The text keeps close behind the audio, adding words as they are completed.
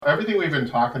everything we've been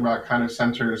talking about kind of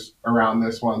centers around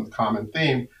this one common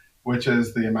theme, which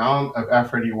is the amount of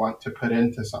effort you want to put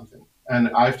into something. And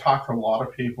I've talked to a lot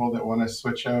of people that want to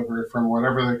switch over from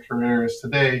whatever their career is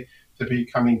today to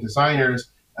becoming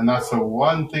designers. And that's the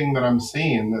one thing that I'm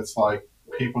seeing that's like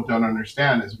people don't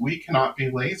understand is we cannot be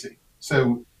lazy.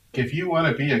 So if you want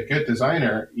to be a good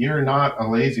designer, you're not a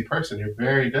lazy person. You're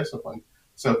very disciplined.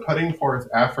 So putting forth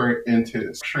effort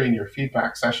into structuring your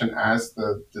feedback session as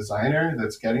the designer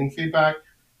that's getting feedback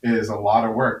is a lot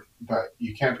of work, but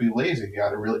you can't be lazy. You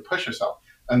got to really push yourself.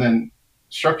 And then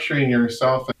structuring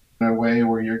yourself in a way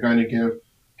where you're going to give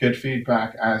good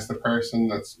feedback as the person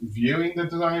that's viewing the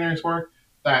designer's work,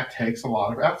 that takes a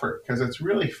lot of effort because it's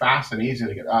really fast and easy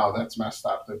to get, oh, that's messed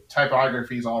up. The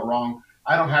typography is all wrong.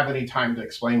 I don't have any time to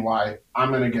explain why.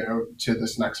 I'm going to go to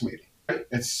this next meeting. Right?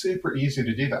 It's super easy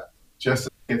to do that. Just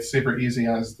it's super easy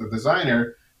as the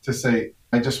designer to say,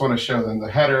 I just want to show them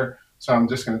the header. So I'm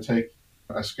just going to take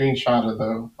a screenshot of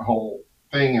the whole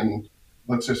thing and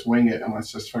let's just wing it and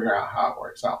let's just figure out how it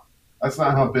works out. That's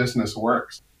not how business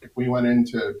works. If we went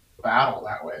into battle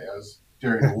that way as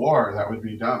during a war, that would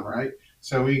be dumb, right?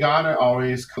 So we got to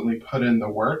always put in the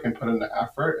work and put in the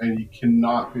effort, and you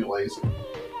cannot be lazy.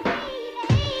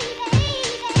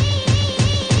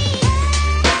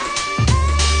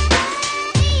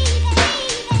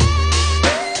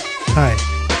 Hi,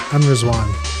 I'm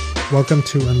Rizwan. Welcome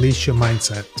to Unleash Your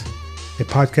Mindset, a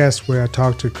podcast where I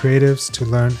talk to creatives to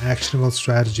learn actionable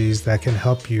strategies that can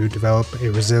help you develop a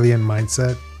resilient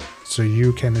mindset so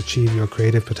you can achieve your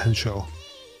creative potential.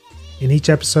 In each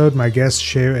episode, my guests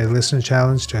share a listener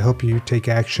challenge to help you take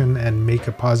action and make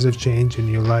a positive change in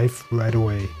your life right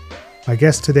away. My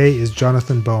guest today is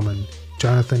Jonathan Bowman.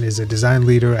 Jonathan is a design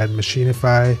leader at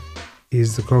Demystifying. He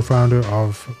is the co-founder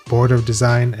of Board of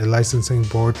Design, a licensing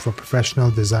board for professional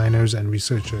designers and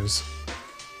researchers.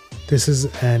 This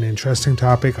is an interesting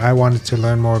topic I wanted to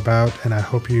learn more about, and I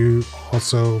hope you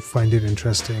also find it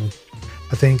interesting.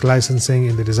 I think licensing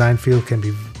in the design field can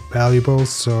be valuable,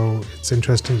 so it's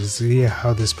interesting to see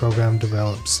how this program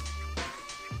develops.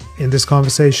 In this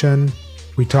conversation,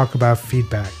 we talk about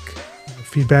feedback.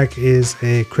 Feedback is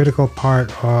a critical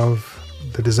part of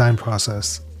the design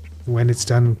process. When it's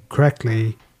done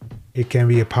correctly, it can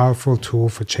be a powerful tool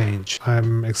for change.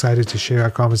 I'm excited to share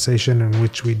our conversation in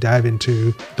which we dive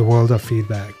into the world of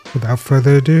feedback. Without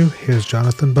further ado, here's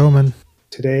Jonathan Bowman.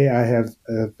 Today I have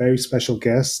a very special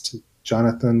guest,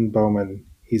 Jonathan Bowman.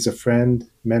 He's a friend,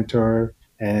 mentor,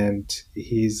 and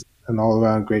he's an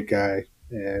all-around great guy.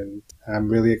 And I'm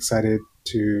really excited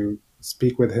to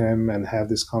speak with him and have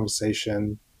this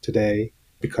conversation today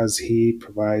because he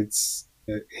provides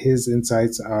his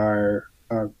insights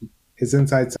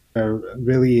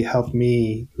really help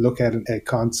me look at a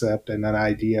concept and an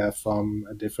idea from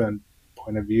a different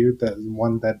point of view, that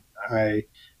one that I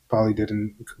probably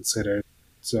didn't consider.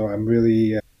 So I'm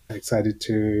really excited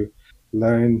to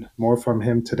learn more from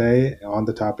him today on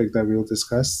the topic that we'll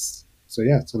discuss. So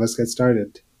let's get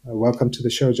started. Welcome to the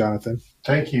show, Jonathan.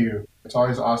 Thank you. It's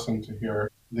always awesome to hear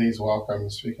these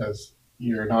welcomes because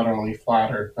you're not only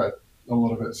flattered, but a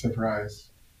little bit surprised.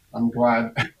 I'm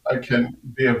glad I can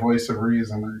be a voice of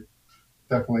reason.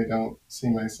 I definitely don't see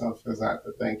myself as that,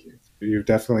 but thank you. You've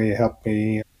definitely helped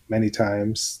me many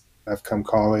times. I've come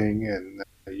calling, and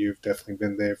you've definitely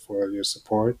been there for your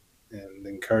support and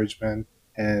encouragement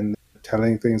and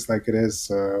telling things like it is.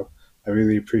 So I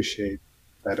really appreciate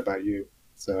that about you.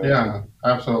 So yeah,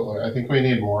 absolutely. I think we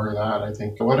need more of that. I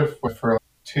think, what if for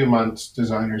 2 months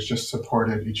designers just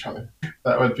supported each other?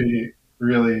 That would be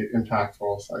really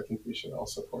impactful. So I think we should all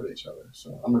support each other.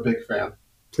 So I'm a big fan.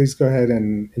 Please go ahead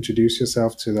and introduce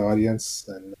yourself to the audience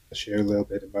and share a little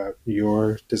bit about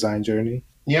your design journey.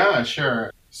 Yeah,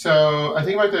 sure. So I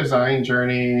think my design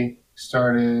journey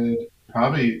started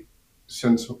probably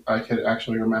since I could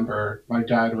actually remember. My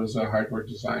dad was a hardware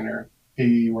designer.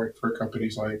 He worked for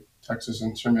companies like Texas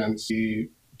Instruments. He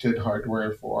did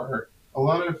hardware for a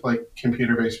lot of like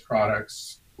computer-based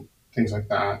products, things like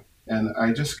that. And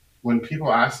when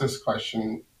people ask this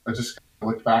question, I just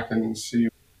look back and see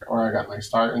where I got my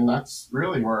start. And that's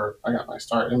really where I got my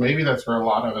start. And maybe that's where a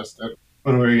lot of us did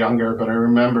when we were younger. But I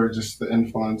remember just the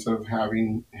influence of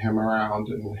having him around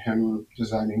and him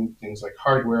designing things like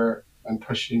hardware and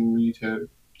pushing me to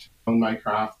own my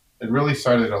craft. It really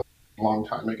started a long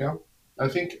time ago. I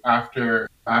think after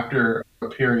a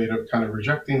period of kind of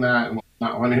rejecting that and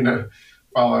not wanting to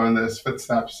follow in those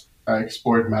footsteps, I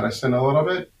explored medicine a little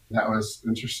bit. That was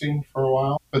interesting for a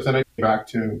while. But then I came back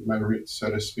to my roots, so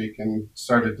to speak, and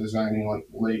started designing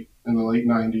in the late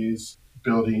 90s,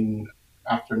 building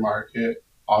aftermarket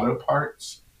auto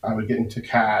parts. I would get into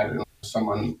CAD and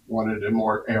someone wanted a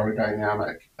more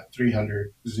aerodynamic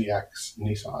 300ZX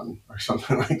Nissan or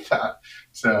something like that.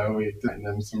 So we designed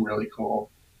them some really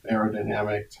cool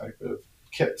aerodynamic type of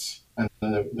kits. And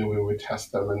then we would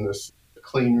test them in this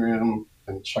clean room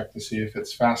and check to see if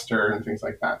it's faster and things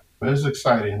like that. It was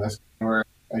exciting. That's where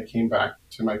I came back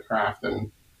to my craft.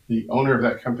 And the owner of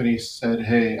that company said,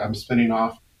 hey, I'm spinning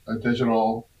off a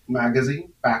digital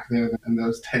magazine. Back then, in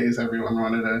those days, everyone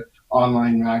wanted an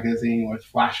online magazine with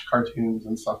flash cartoons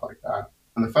and stuff like that.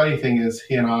 And the funny thing is,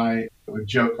 he and I would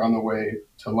joke on the way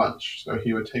to lunch. So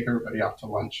he would take everybody out to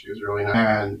lunch. He was really nice.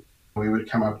 And we would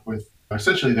come up with,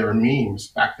 essentially, there were memes.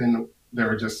 Back then, there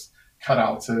were just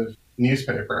cutouts of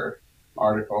newspaper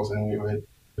articles, and we would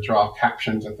draw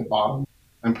captions at the bottom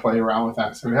and play around with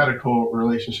that. So we had a cool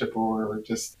relationship where we were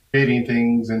just creating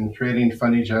things and creating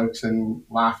funny jokes and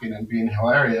laughing and being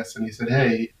hilarious. And he said,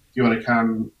 hey, do you want to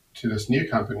come to this new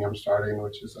company I'm starting,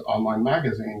 which is an online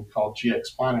magazine called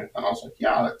GX Planet? And I was like,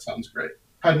 yeah, that sounds great.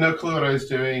 Had no clue what I was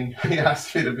doing. He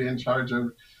asked me to be in charge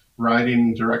of writing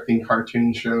and directing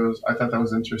cartoon shows. I thought that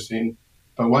was interesting.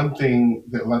 But one thing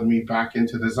that led me back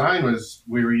into design was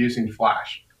we were using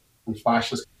Flash. And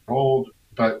Flash is old,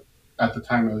 but at the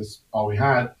time it was all we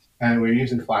had. And we were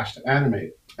using Flash to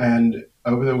animate. And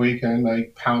over the weekend, I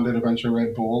pounded a bunch of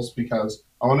Red Bulls because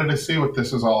I wanted to see what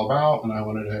this was all about. And I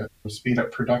wanted to speed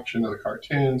up production of the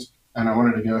cartoons. And I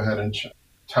wanted to go ahead and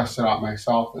test it out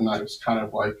myself. And I was kind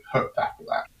of like hooked after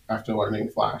that, after learning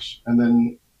Flash. And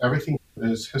then everything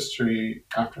is history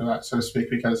after that, so to speak,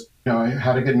 because I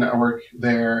had a good network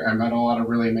there. I met a lot of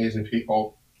really amazing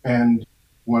people. And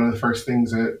one of the first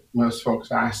things that most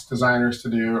folks asked designers to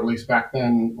do, or at least back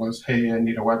then, was, hey, I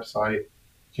need a website.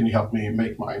 Can you help me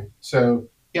make mine? So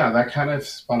yeah, that kind of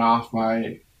spun off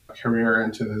my career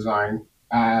into design.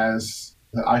 As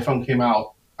the iPhone came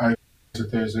out, I realized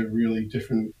that there's a really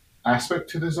different aspect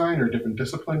to design, or different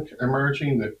discipline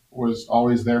emerging that was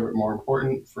always there, but more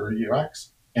important for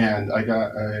UX. And I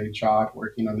got a job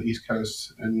working on the East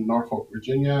Coast in Norfolk,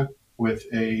 Virginia, with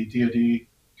a DoD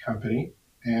company.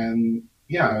 And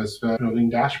yeah, I was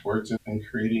building dashboards and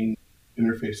creating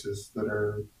interfaces that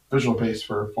are visual based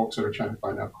for folks that are trying to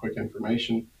find out quick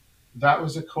information. That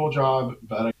was a cool job,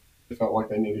 but I felt like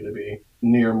I needed to be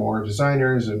near more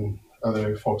designers and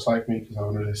other folks like me because I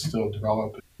wanted to still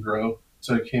develop and grow.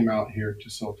 So I came out here to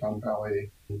Silicon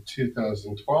Valley in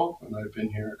 2012, and I've been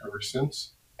here ever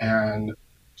since. And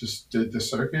just did the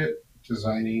circuit,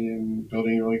 designing and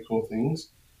building really cool things,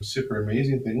 super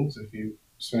amazing things. If you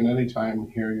spend any time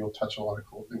here, you'll touch a lot of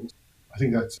cool things. I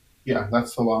think that's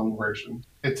the long version.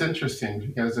 It's interesting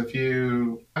because if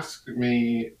you ask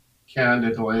me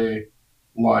candidly,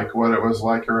 like what it was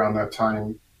like around that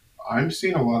time, I'm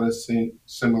seeing a lot of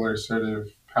similar sort of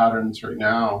patterns right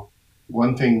now.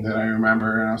 One thing that I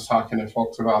remember, and I was talking to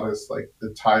folks about, is like the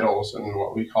titles and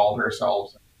what we called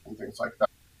ourselves and things like that.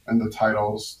 And the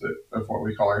titles of what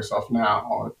we call ourselves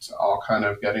now, it's all kind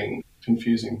of getting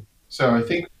confusing. So I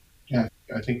think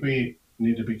we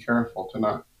need to be careful to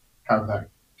not have that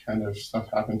kind of stuff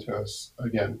happen to us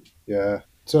again. Yeah.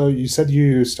 So you said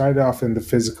you started off in the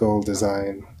physical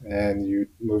design and you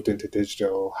moved into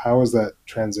digital. How was that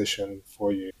transition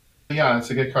for you? Yeah,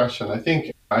 that's a good question. I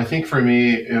think for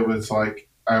me it was like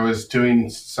I was doing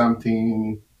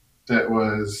something that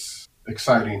was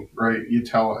exciting, right? You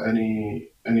tell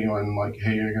anyone like,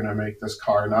 hey, you're gonna make this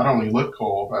car not only look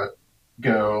cool, but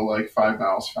go like 5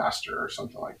 miles faster or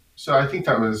something like that. So I think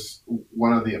that was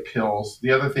one of the appeals.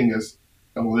 The other thing is,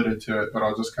 I alluded to it, but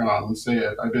I'll just come out and say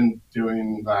it. I've been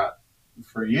doing that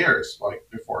for years, like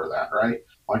before that, right?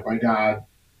 Like my dad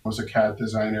was a CAD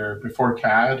designer. Before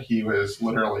CAD, he was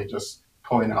literally just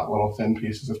pulling out little thin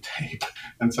pieces of tape.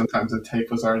 And sometimes the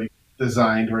tape was already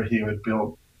designed where he would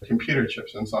build computer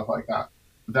chips and stuff like that.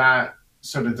 That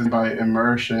sort of by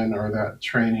immersion, or that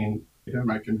training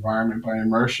academic environment by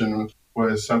immersion,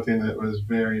 was something that was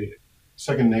very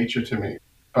second nature to me.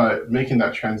 But making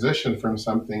that transition from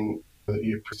something that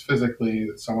you physically,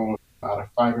 that someone out of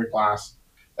fiberglass,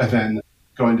 and then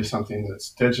going to something that's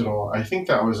digital, I think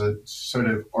that was a sort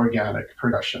of organic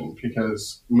progression,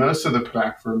 because most of the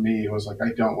pushback for me was like,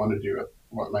 I don't want to do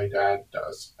what my dad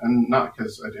does. And not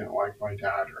because I didn't like my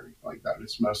dad or anything like that.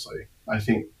 It's mostly, I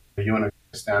think you want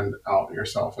to stand out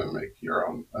yourself and make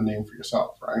a name for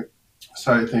yourself, right?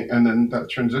 So I think, and then that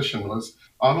transition was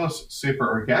almost super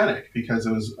organic, because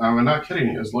it was, I'm not kidding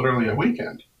you, it was literally a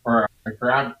weekend where I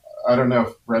grabbed, I don't know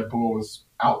if Red Bull was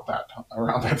out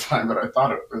around that time, but I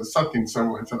thought it was something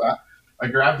similar to that. I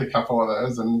grabbed a couple of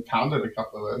those and pounded a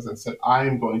couple of those and said, I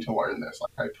am going to learn this.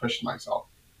 Like, I pushed myself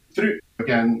through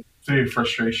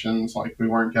frustrations, like we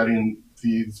weren't getting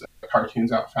these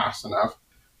cartoons out fast enough.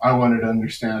 I wanted to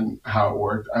understand how it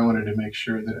worked. I wanted to make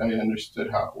sure that I understood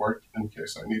how it worked in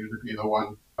case I needed to be the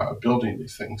one building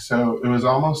these things. So it was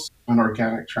almost an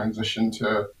organic transition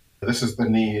to this is the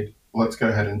need. Let's go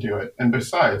ahead and do it. And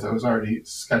besides, I was already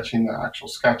sketching the actual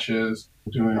sketches,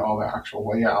 doing all the actual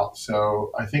layout.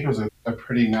 So I think it was a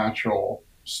pretty natural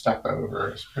step over.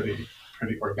 It's pretty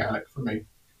organic for me.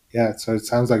 Yeah, so it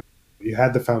sounds like you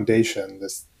had the foundation,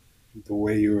 the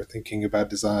way you were thinking about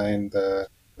design, the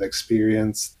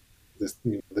experience,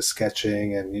 the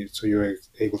sketching, and so you were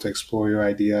able to explore your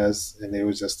ideas, and it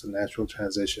was just a natural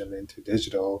transition into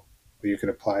digital where you could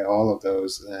apply all of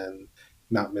those and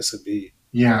not miss a beat.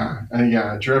 Yeah, and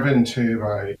yeah, driven too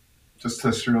by just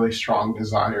this really strong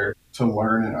desire to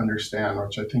learn and understand,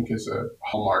 which I think is a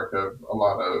hallmark of a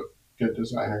lot of good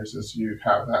designers, is you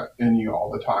have that in you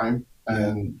all the time.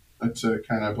 And it's a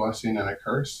kind of blessing and a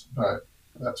curse, but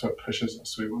that's what pushes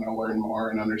us. We want to learn more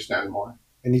and understand more.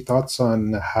 Any thoughts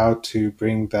on how to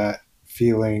bring that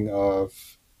feeling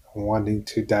of wanting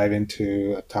to dive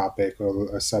into a topic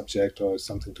or a subject or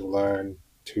something to learn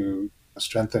to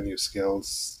strengthen your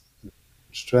skills,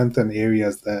 strengthen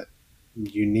areas that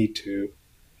you need to?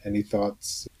 Any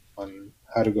thoughts on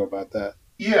how to go about that?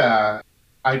 Yeah,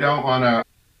 I don't want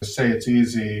to say it's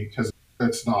easy because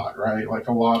it's not, right? Like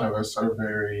a lot of us are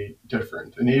very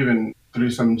different. And even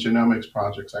through some genomics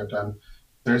projects I've done,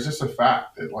 there's just a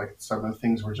fact that like some of the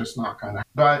things we're just not going to.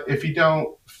 But if you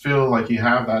don't feel like you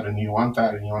have that and you want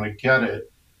that and you want to get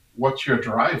it, what's your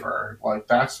driver? Like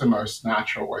that's the most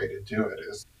natural way to do it.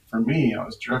 Is for me, I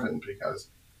was driven because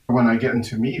when I get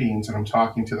into meetings and I'm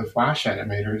talking to the Flash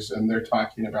animators and they're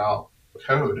talking about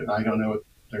code and I don't know what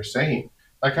they're saying,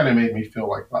 that kind of made me feel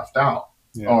like left out.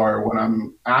 Yeah. Or when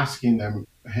I'm asking them,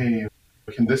 hey,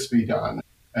 can this be done?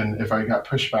 And if I got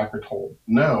pushback or told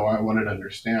no, I wanted to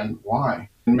understand why.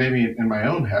 And maybe in my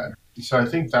own head. So I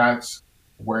think that's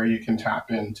where you can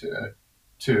tap into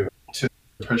to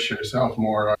push yourself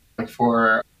more. Like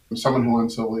for someone who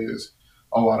wants to lose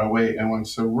a lot of weight and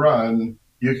wants to run,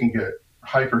 you can get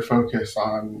hyper focused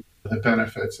on the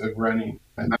benefits of running.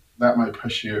 And that might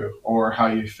push you, or how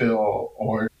you feel,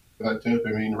 or that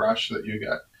dopamine rush that you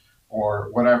get, or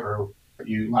whatever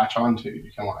you latch onto,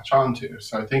 you can latch onto.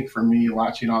 So I think for me,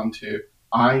 latching onto,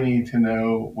 I need to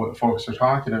know what folks are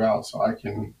talking about so I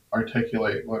can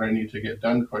articulate what I need to get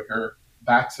done quicker.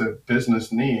 That's a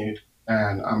business need,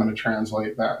 and I'm going to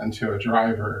translate that into a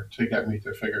driver to get me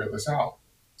to figure this out.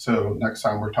 So next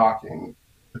time we're talking,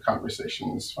 the conversation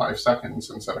is 5 seconds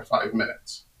instead of 5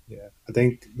 minutes. Yeah, I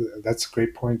think that's a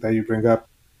great point that you bring up.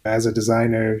 As a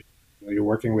designer, you're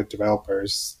working with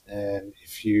developers, and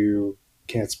if you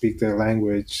can't speak their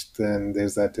language, then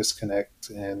there's that disconnect.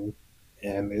 And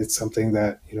it's something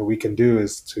that we can do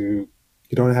is you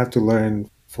don't have to learn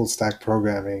full stack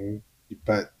programming,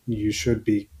 but you should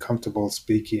be comfortable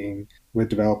speaking with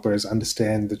developers,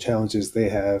 understand the challenges they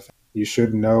have. You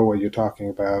should know what you're talking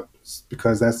about,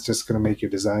 because that's just going to make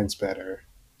your designs better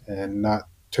and not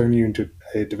turn you into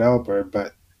a developer,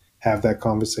 but have that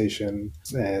conversation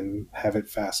and have it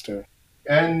faster.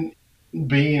 And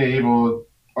being able,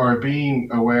 or being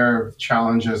aware of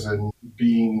challenges and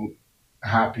being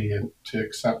happy and to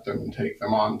accept them and take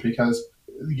them on, because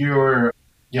your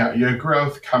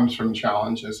growth comes from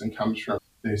challenges and comes from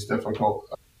these difficult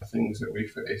things that we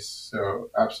face. So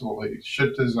absolutely,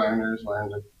 should designers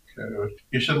learn to code?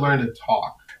 You should learn to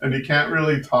talk. And you can't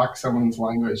really talk someone's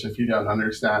language if you don't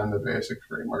understand the basic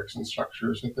frameworks and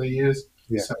structures that they use.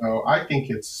 Yeah. So I think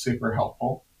it's super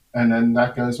helpful. And then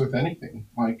that goes with anything.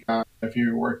 Like if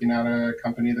you're working at a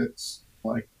company that's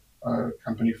like a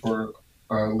company for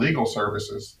legal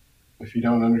services, if you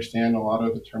don't understand a lot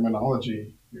of the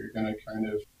terminology, you're going to kind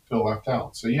of feel left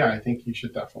out. So yeah, I think you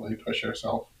should definitely push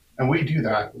yourself. And we do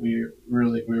that. We're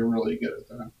really good at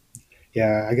that.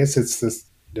 Yeah, I guess it's this.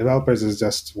 Developers is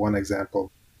just one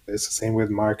example. It's the same with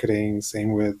marketing,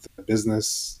 same with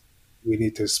business. We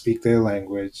need to speak their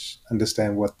language,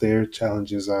 understand what their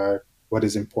challenges are, what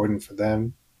is important for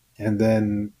them, and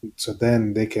then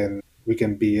we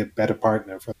can be a better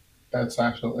partner for them. That's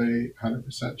absolutely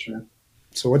 100% true.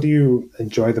 So what do you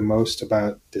enjoy the most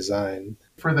about design?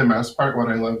 For the most part, what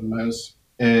I love most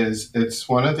is it's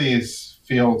one of these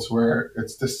fields where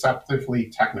it's deceptively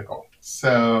technical.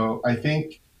 So I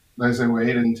think there's a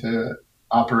way into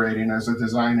operating as a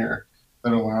designer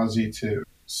that allows you to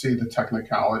see the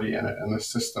technicality in it and the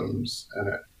systems in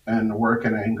it and work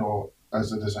an angle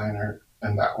as a designer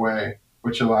in that way,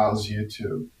 which allows you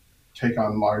to take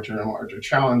on larger and larger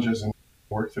challenges and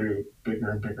work through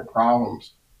bigger and bigger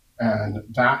problems. And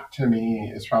that to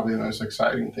me is probably the most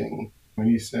exciting thing. When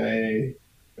you say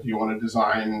you want to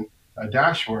design a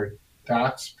dashboard,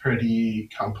 that's pretty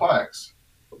complex.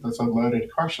 That's a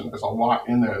loaded question. There's a lot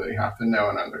in there that you have to know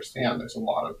and understand. There's a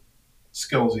lot of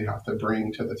skills you have to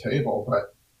bring to the table.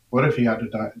 But what if you had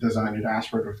to design a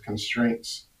dashboard with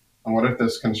constraints? And what if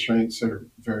those constraints are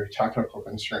very technical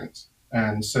constraints?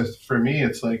 And so for me,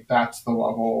 it's like that's the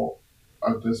level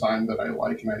of design that I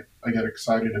like and I get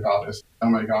excited about is, oh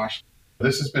my gosh,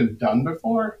 this has been done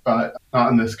before, but not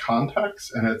in this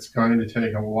context. And it's going to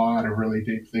take a lot of really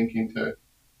deep thinking to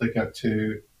get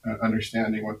to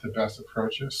understanding what the best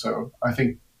approach is. So I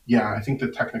think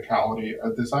the technicality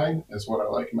of design is what I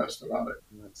like most about it.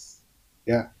 Yes.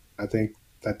 Yeah, I think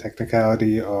that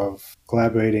technicality of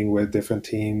collaborating with different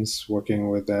teams, working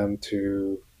with them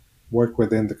to work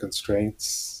within the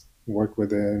constraints, work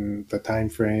within the time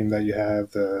frame that you have,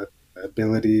 the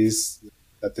abilities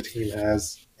that the team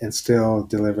has, and still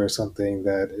deliver something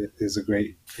that is a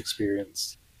great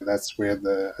experience. That's where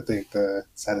I think the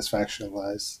satisfaction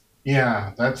lies.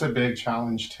 Yeah, that's a big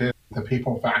challenge too. The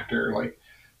people factor, like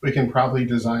we can probably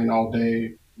design all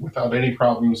day without any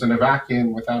problems in a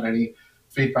vacuum, without any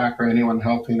feedback or anyone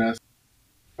helping us.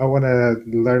 I want to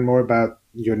learn more about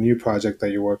your new project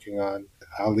that you're working on.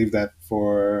 I'll leave that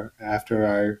for after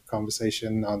our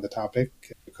conversation on the topic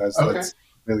because Okay. that's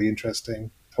really interesting.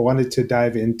 I wanted to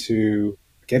dive into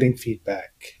getting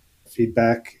feedback.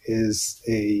 Feedback is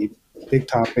a big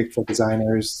topic for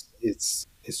designers. It's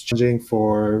challenging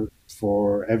for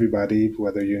everybody,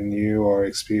 whether you're new or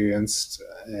experienced,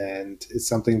 and it's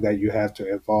something that you have to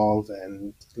evolve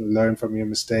and learn from your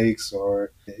mistakes,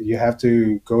 or you have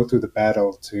to go through the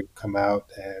battle to come out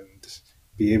and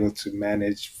be able to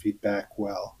manage feedback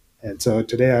well. And so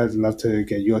today I'd love to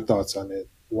get your thoughts on it.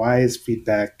 Why is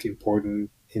feedback important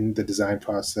in the design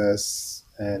process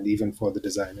and even for the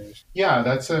designers? Yeah,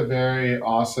 that's a very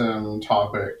awesome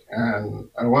topic. And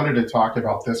I wanted to talk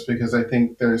about this because I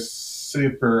think there's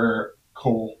super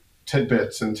cool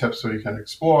tidbits and tips we can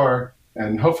explore.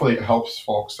 And hopefully it helps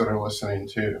folks that are listening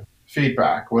to.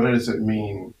 Feedback, what does it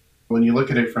mean? When you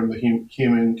look at it from the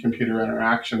human computer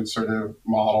interaction sort of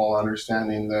model,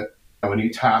 understanding that when you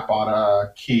tap on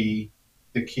a key,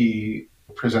 the key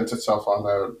presents itself on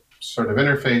the sort of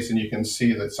interface and you can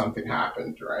see that something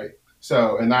happened, right?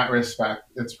 So in that respect,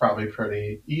 it's probably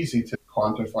pretty easy to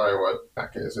quantify what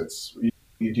feedback is. It's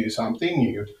you do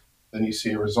something, then you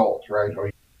see a result, right?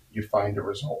 Or you find a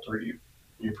result, or you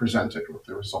present it with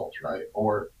the result, right?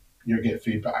 Or you get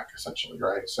feedback essentially,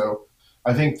 right? So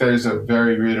I think there's a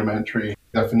very rudimentary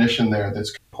definition there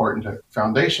that's important to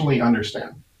foundationally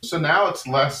understand. So now it's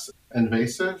less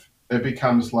invasive, it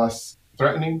becomes less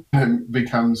threatening, and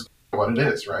becomes what it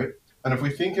is, right? And if we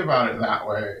think about it that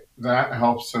way, that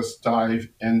helps us dive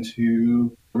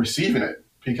into receiving it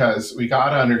because we got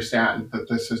to understand that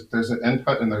there's an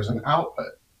input and there's an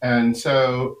output. And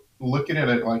so looking at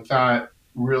it like that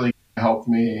really helped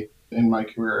me in my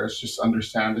career is just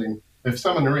understanding if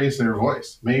someone raised their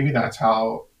voice, maybe that's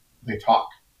how they talk.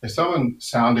 If someone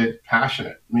sounded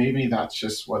passionate, maybe that's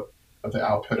just what the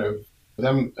output of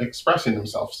them expressing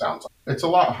themselves sounds like. It's a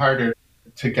lot harder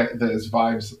to get those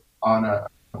vibes on a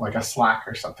like a Slack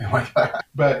or something like that.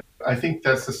 But I think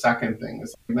that's the second thing.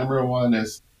 Is number one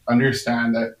is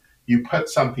understand that you put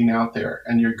something out there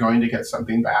and you're going to get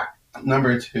something back.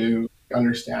 Number two,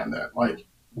 understand that like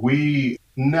we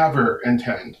never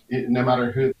intend, no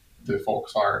matter who the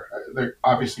folks are, there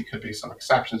obviously could be some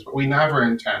exceptions, but we never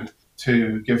intend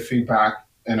to give feedback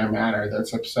in a manner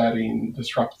that's upsetting,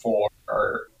 disruptful,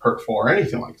 or hurtful, or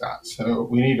anything like that. So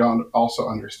we need to also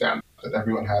understand that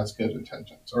everyone has good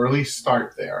intentions, or at least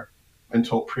start there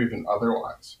until proven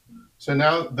otherwise. So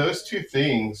now those two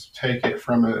things take it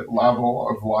from a level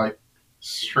of like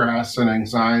stress and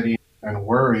anxiety and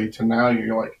worry to now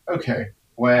you're like, okay,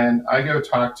 when I go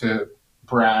talk to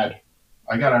Brad,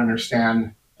 I got to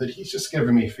understand that he's just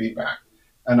giving me feedback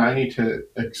and I need to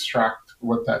extract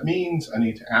what that means. I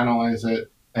need to analyze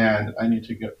it and I need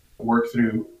to work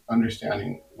through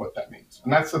understanding what that means.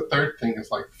 And that's the third thing is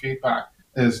like feedback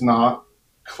is not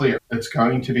clear. It's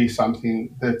going to be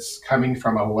something that's coming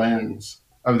from a lens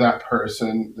of that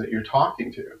person that you're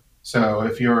talking to. So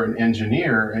if you're an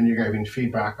engineer and you're giving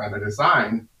feedback on a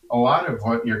design, a lot of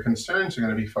what your concerns are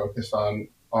going to be focused on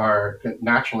are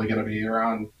naturally going to be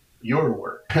around your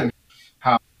work and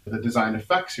how the design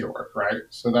affects your work, right?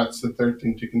 So that's the third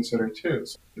thing to consider too.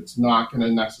 So it's not going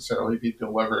to necessarily be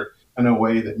delivered in a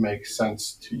way that makes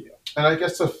sense to you. And I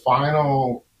guess the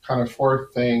final kind of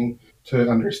fourth thing to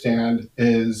understand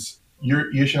is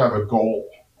you should have a goal.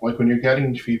 Like when you're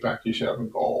getting feedback, you should have a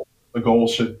goal. The goal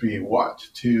should be what?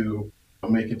 To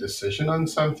make a decision on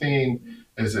something?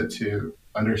 Is it to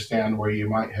understand where you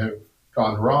might have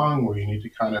gone wrong, where you need to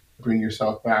kind of bring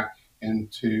yourself back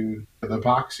into the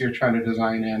box you're trying to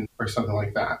design in or something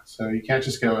like that. So you can't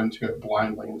just go into it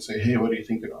blindly and say, hey, what do you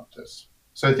think about this?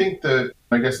 So I think that,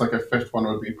 I guess like a fifth one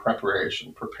would be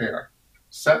preparation, prepare.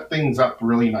 Set things up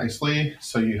really nicely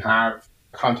so you have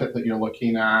content that you're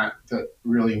looking at that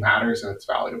really matters and it's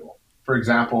valuable. For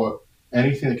example,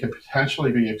 anything that could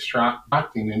potentially be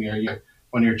extracting in you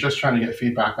when you're just trying to get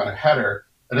feedback on a header,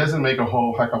 it doesn't make a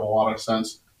whole heck of a lot of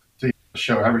sense to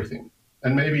show everything.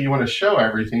 And maybe you want to show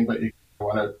everything, but you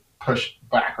want to push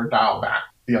back or dial back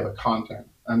the other content.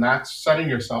 And that's setting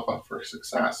yourself up for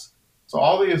success. So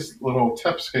all these little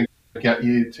tips can get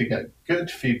you to get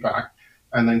good feedback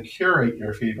and then curate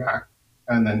your feedback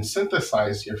and then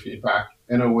synthesize your feedback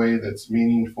in a way that's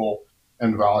meaningful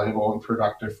and valuable and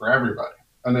productive for everybody.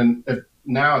 And then if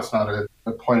now it's not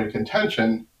a point of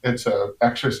contention, it's an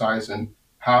exercise in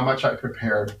how much I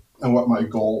prepared and what my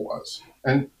goal was.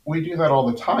 And we do that all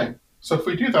the time. So if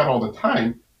we do that all the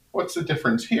time, what's the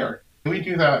difference here? We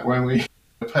do that when we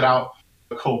put out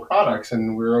cool products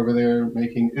and we're over there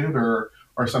making Uber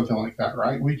or something like that,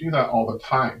 right? We do that all the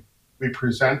time. We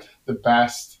present the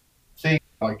best thing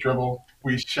like Dribble.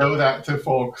 We show that to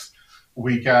folks.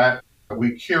 We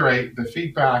curate the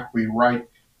feedback. We write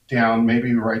down,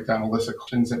 maybe we write down a list of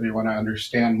questions that we want to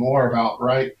understand more about,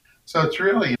 right? So it's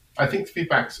really, I think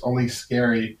feedback's only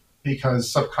scary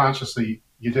because subconsciously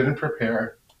you didn't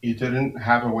prepare, you didn't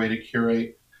have a way to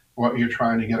curate what you're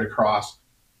trying to get across,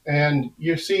 and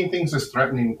you're seeing things as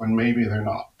threatening when maybe they're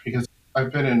not. Because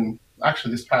I've been in,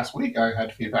 actually this past week I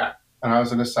had feedback and I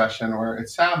was in a session where it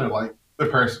sounded like the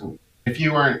person, if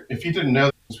you didn't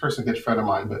know this person, good friend of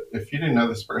mine, but if you didn't know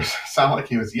this person, it sounded like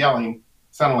he was yelling,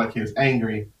 sounded like he was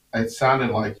angry, it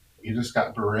sounded like you just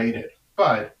got berated.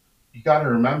 But you got to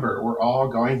remember, we're all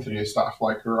going through stuff.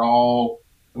 Like we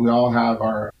all have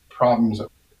our problems that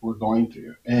we're going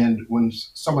through. And when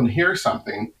someone hears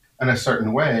something in a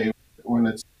certain way, when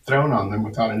it's thrown on them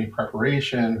without any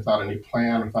preparation, without any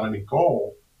plan, without any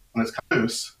goal, when it's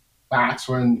loose, that's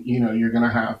when you're going to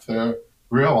have to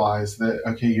realize that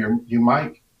okay, you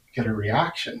might get a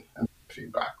reaction and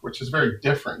feedback, which is very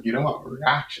different. You don't want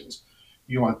reactions.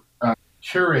 You want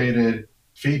curated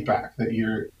feedback that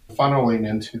you're funneling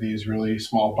into these really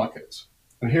small buckets.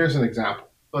 And here's an example.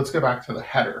 Let's go back to the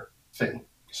header thing.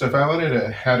 So if I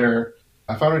wanted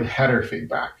header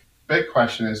feedback, big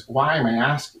question is, why am I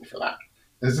asking for that?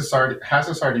 Has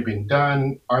this already been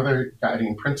done? Are there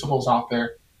guiding principles out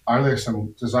there? Are there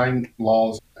some design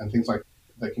laws and things like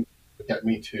that can get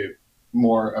me to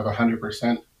more of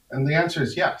 100%? And the answer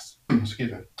is yes.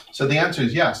 Excuse me. So the answer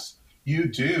is yes. You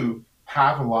do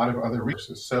have a lot of other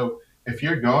resources. So if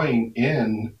you're going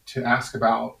in to ask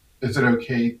about, is it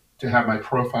okay to have my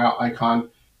profile icon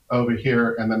over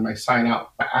here and then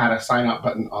add a sign out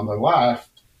button on the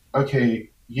left? Okay,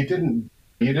 you didn't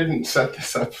set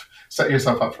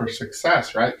yourself up for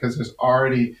success, right? Because there's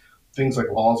already things like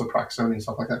laws of proximity and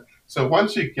stuff like that. So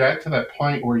once you get to that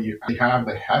point where you have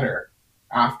the header,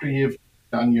 after you've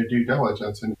done your due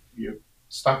diligence and you've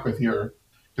stuck with your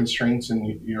constraints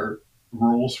and your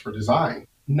rules for design,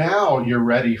 now you're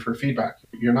ready for feedback.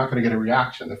 You're not going to get a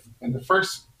reaction. In the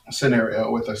first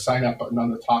scenario with a sign up button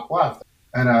on the top left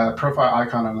and a profile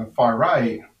icon on the far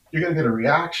right, you're going to get a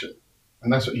reaction.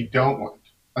 And that's what you don't want.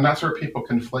 And that's where people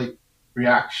conflate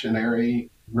reactionary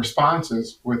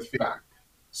responses with feedback.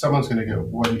 Someone's going to go,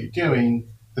 what are you doing?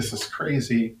 This is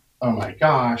crazy. Oh my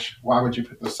gosh, why would you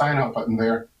put the sign out button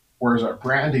there? Where's our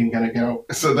branding going to go?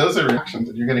 So those are reactions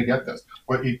and you're going to get this.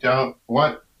 What you don't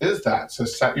want is that. So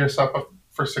set yourself up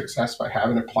for success by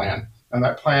having a plan. And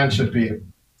that plan should be,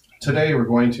 today we're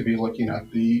going to be looking at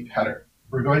the header.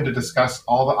 We're going to discuss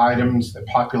all the items that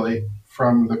populate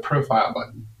from the profile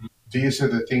button. These are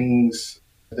the things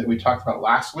that we talked about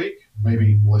last week.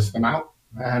 Maybe list them out.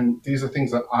 And these are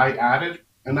things that I added.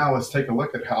 And now let's take a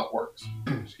look at how it works.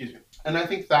 Excuse me. And I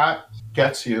think that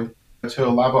gets you to a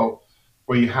level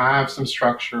where you have some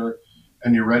structure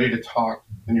and you're ready to talk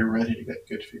and you're ready to get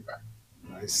good feedback.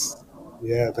 Nice.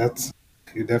 Yeah,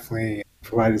 you definitely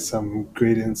provided some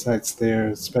great insights there,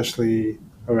 especially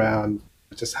around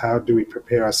just how do we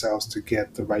prepare ourselves to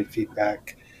get the right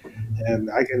feedback.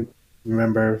 And I can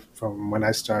remember from when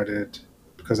I started,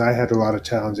 because I had a lot of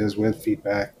challenges with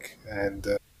feedback, and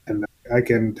I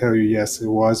can tell you, yes, it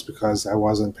was because I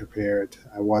wasn't prepared.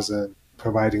 I wasn't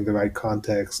providing the right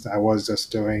context. I was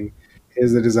just doing,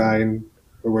 here's the design,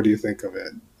 what do you think of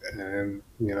it? And,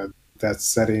 that's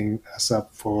setting us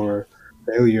up for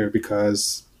failure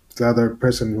because the other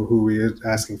person who we're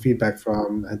asking feedback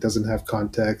from doesn't have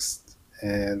context.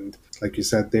 And like you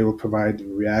said, they will provide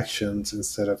reactions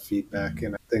instead of feedback.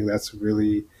 And I think that's a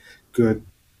really good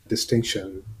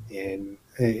distinction. And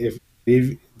if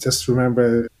just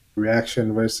remember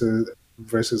reaction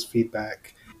versus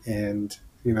feedback, and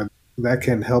you know that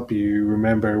can help you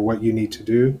remember what you need to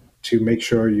do to make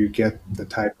sure you get the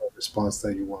type of response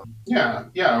that you want. Yeah,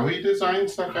 yeah, we design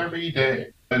stuff every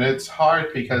day. And it's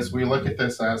hard because we look at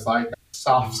this as like a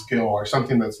soft skill or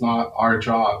something that's not our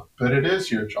job, but it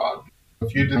is your job.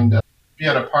 If you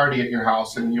had a party at your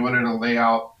house and you wanted to lay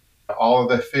out all of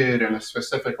the food in a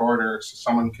specific order so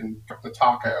someone can cook the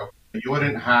taco, you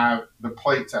wouldn't have the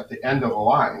plates at the end of the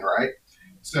line, right?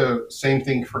 So same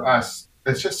thing for us.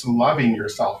 It's just loving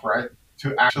yourself, right?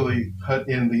 To actually put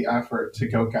in the effort to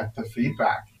go get the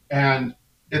feedback. And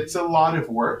it's a lot of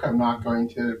work. I'm not going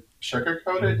to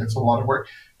sugarcoat it. It's a lot of work.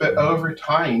 But over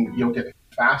time, you'll get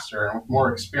faster. And with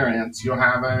more experience, you'll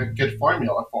have a good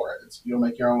formula for it. You'll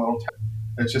make your own little test.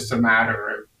 It's just a matter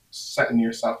of setting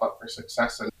yourself up for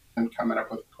success and coming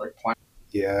up with a quick plan.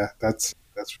 Yeah, that's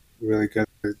really good.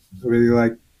 I really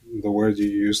like the word you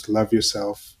used, love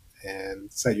yourself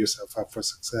and set yourself up for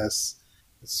success.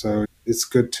 So it's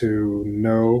good to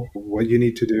know what you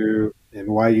need to do and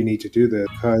why you need to do this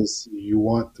because you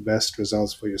want the best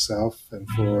results for yourself and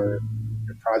for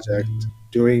your project.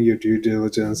 Doing your due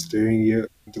diligence, doing your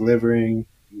delivering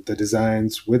the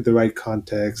designs with the right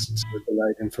context, with the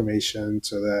right information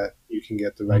so that you can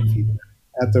get the right feedback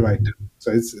at the right time.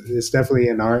 So it's definitely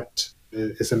an art.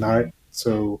 It's an art.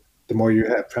 So the more you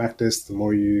have practice, the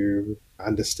more you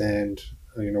understand,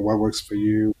 what works for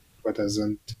you, what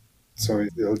doesn't. So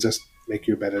it'll just make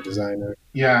you a better designer.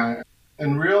 Yeah,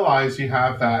 and realize you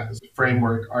have that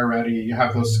framework already. You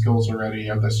have those skills already.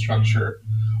 You have the structure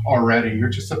already. You're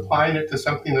just applying it to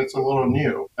something that's a little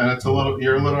new, and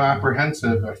you're a little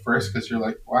apprehensive at first because you're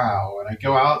like, wow, when I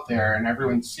go out there and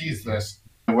everyone sees this,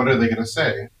 what are they going to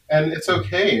say? And it's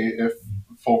okay if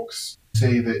folks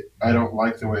say that I don't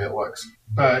like the way it looks,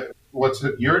 but what's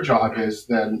your job is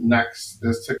then next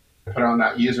is to put on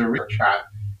that user chat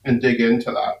and dig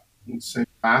into that and say,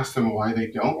 ask them why they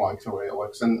don't like the way it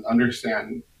looks and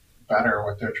understand better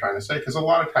what they're trying to say. Because a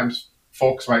lot of times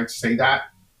folks might say that,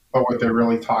 but what they're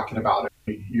really talking about,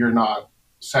 you're not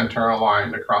center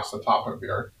aligned across the top of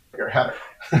your header.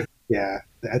 Yeah,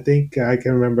 I think I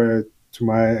can remember to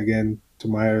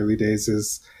my early days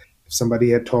is if somebody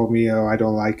had told me, "Oh, I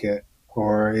don't like it,"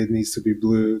 or "It needs to be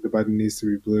blue," the button needs to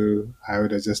be blue, I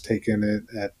would have just taken it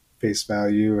at face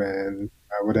value, and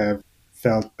I would have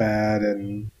felt bad.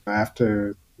 And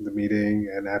after the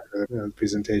meeting and after the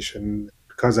presentation,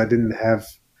 because I didn't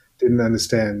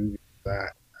understand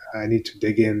that I need to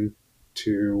dig in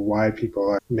to why people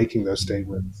are making those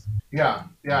statements. Yeah,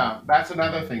 yeah, that's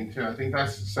another thing too. I think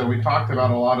that's so. We talked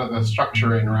about a lot of the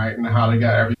structuring, right, and how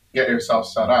to get yourself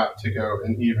set up to go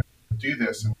and even do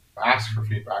this and ask for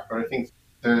feedback. But I think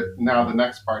now the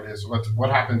next part is what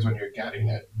happens when you're getting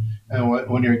it, and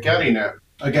when you're getting it.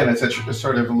 Again, it's a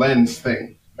sort of lens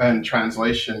thing and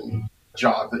translation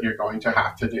job that you're going to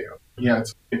have to do. Yeah,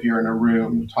 it's if you're in a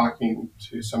room talking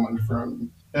to someone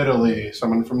from Italy,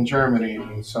 someone from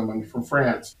Germany, someone from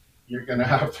France, you're going to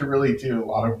have to really do a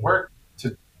lot of work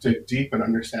to dig deep and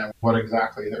understand what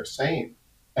exactly they're saying.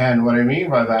 And what I mean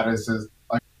by that is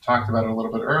I talked about it a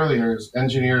little bit earlier, is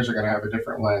engineers are going to have a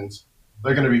different lens.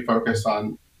 They're going to be focused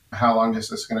on how long is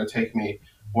this going to take me?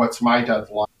 What's my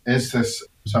deadline? Is this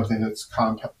something that's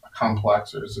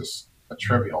complex or is this a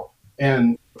trivial?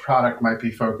 And the product might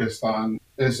be focused on,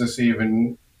 is this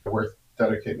even worth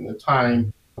dedicating the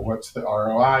time? What's the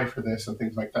ROI for this and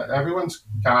things like that? Everyone's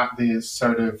got these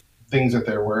sort of things that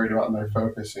they're worried about and they're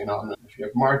focusing on. If you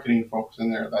have marketing folks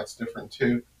in there, that's different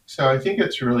too. So I think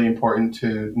it's really important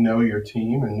to know your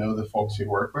team and know the folks you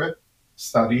work with,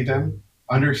 study them,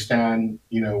 understand,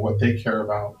 what they care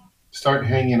about, start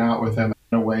hanging out with them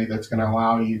in a way that's going to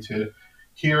allow you to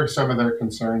hear some of their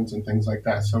concerns and things like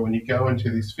that. So when you go into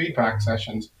these feedback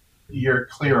sessions, you're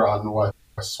clear on what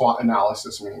a SWOT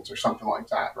analysis means or something like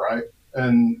that, right?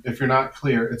 And if you're not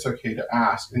clear, it's okay to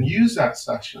ask and use that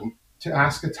session to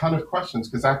ask a ton of questions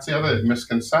because that's the other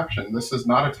misconception. This is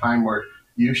not a time where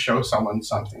you show someone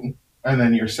something and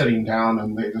then you're sitting down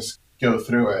and they just go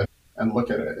through it and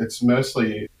look at it. It's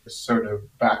mostly sort of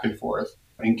back and forth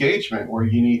engagement where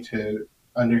you need to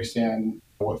understand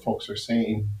what folks are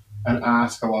saying and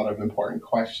ask a lot of important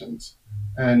questions.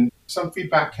 And some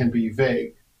feedback can be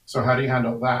vague. So how do you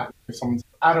handle that? If someone's,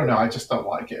 I don't know, I just don't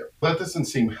like it. That doesn't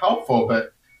seem helpful,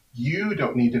 but you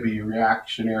don't need to be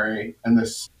reactionary in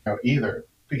this either,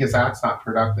 because that's not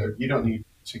productive. You don't need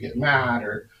to get mad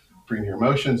or bring your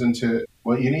emotions into it.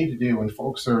 What you need to do when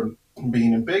folks are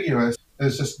being ambiguous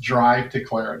is just drive to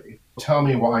clarity. Tell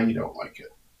me why you don't like it.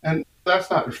 And That's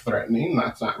not threatening.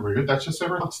 That's not rude. That's just a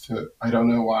response to it. I don't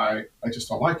know why. I just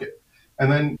don't like it.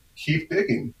 And then keep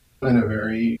digging in a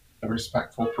very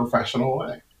respectful, professional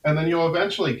way. And then you'll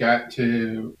eventually get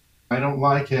to, I don't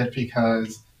like it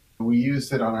because we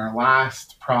used it on our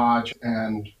last project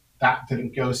and that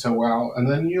didn't go so well. And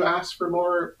then you ask for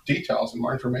more details and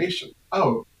more information.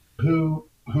 Oh, who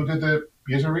did the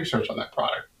user research on that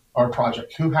product or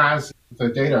project? Who has the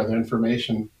data, the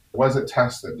information? Was it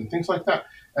tested? And things like that.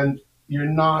 And you're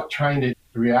not trying to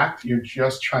react, you're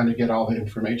just trying to get all the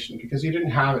information because you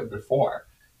didn't have it before.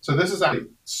 So this is actually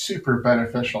super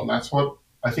beneficial. And that's what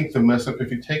I think the most,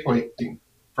 if you take away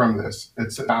from this,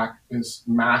 it's back is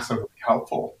massively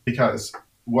helpful because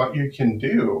what you can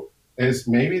do is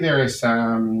maybe there is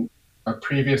a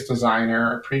previous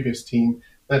designer, a previous team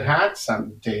that had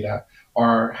some data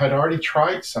or had already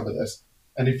tried some of this.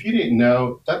 And if you didn't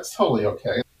know, that's totally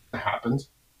okay. It happens.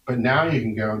 But now you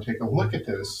can go and take a look at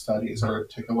those studies or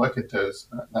take a look at those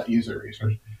that user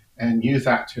research and use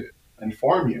that to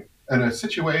inform you. In a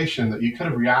situation that you could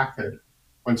have reacted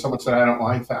when someone said, I don't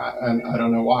like that and I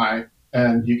don't know why,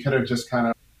 and you could have just kind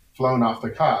of flown off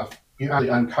the cuff, you actually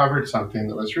uncovered something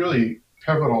that was really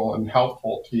pivotal and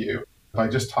helpful to you by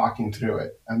just talking through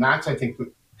it. And that's, I think,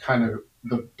 kind of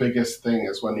the biggest thing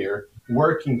is when you're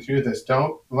working through this,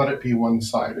 don't let it be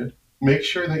one-sided. Make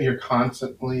sure that you're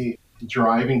constantly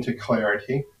driving to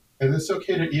clarity. And it's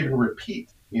okay to even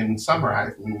repeat and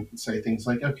summarize and say things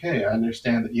like, okay, I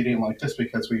understand that you didn't like this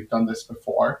because we've done this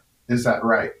before. Is that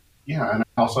right? Yeah. And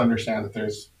I also understand that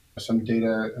there's some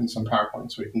data and some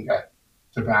PowerPoints we can get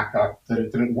to back up that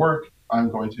it didn't work. I'm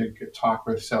going to talk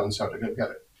with so-and-so to go get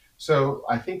it. So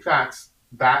I think that's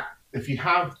that. If you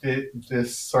have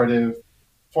this sort of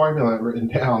formula written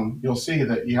down, you'll see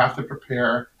that you have to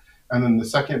prepare. And then the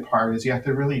second part is you have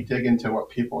to really dig into what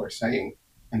people are saying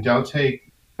and don't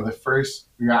take the first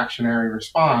reactionary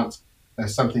response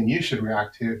as something you should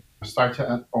react to, start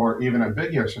to, or even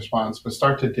ambiguous response, but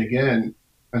start to dig in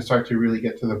and start to really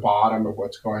get to the bottom of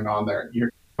what's going on there.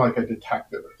 You're like a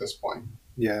detective at this point.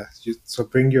 Yeah. So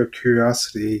bring your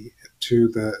curiosity to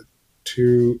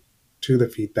the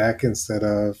feedback instead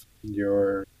of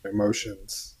your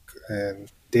emotions,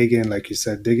 and dig in, like you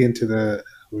said, dig into the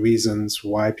reasons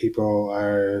why people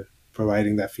are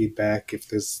providing that feedback. If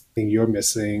there's anything you're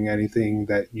missing, anything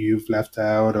that you've left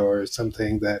out, or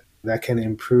something that can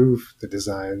improve the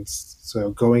designs.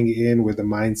 So going in with the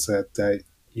mindset that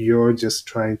you're just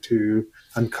trying to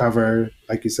uncover,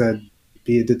 like you said,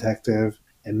 be a detective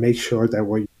and make sure that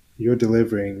what you're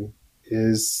delivering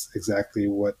is exactly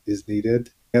what is needed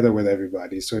together with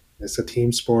everybody. So it's a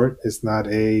team sport. It's not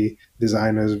a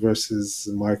designers versus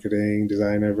marketing,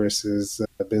 designer versus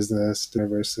business, designer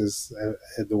versus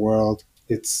the world.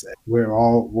 It's we're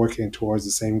all working towards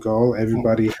the same goal.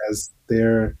 Everybody has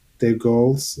their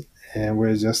goals, and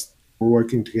we're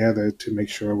working together to make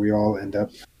sure we all end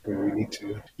up where we need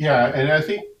to. Yeah, and I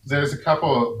think there's a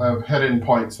couple of hidden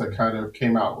points that kind of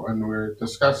came out when we were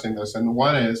discussing this. And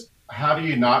one is, how do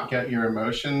you not get your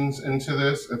emotions into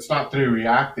this? It's not through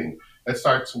reacting. It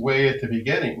starts way at the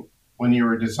beginning when you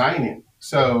were designing.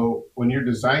 So when you're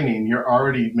designing, you're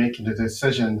already making the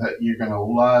decision that you're going to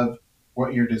love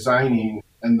what you're designing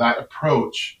and that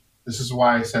approach. This is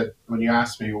why I said, when you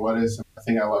asked me what is the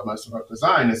thing I love most about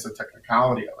design, is the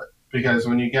technicality of it. Because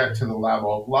when you get to the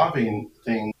level of loving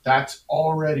things, that's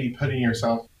already putting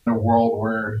yourself in a world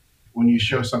where when you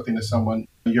show something to someone,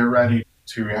 you're ready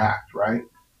to react, right?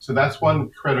 So that's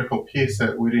one critical piece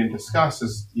that we didn't discuss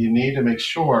is you need to make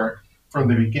sure from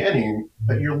the beginning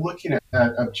that you're looking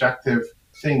at objective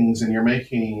things and you're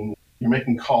making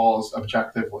calls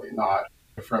objectively, not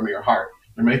from your heart.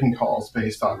 You're making calls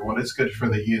based on what is good for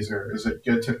the user. Is it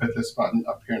good to put this button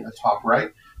up here in the top right?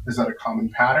 Is that a common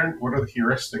pattern? What are the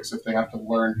heuristics if they have to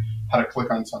learn how to click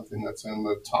on something that's in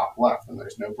the top left and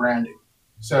there's no branding?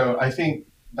 So I think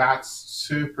that's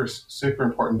super, super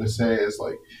important to say is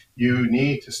like you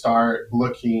need to start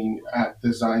looking at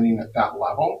designing at that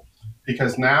level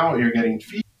because now you're getting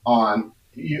feedback on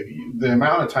the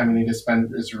amount of time you need to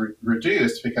spend is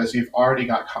reduced because you've already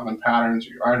got common patterns,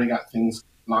 you've already got things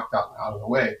knocked out of the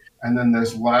way. And then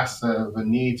there's less of a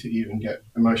need to even get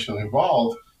emotionally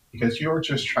involved because you're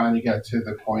just trying to get to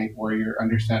the point where you're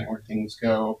understanding where things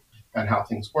go and how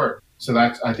things work. So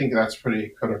I think that's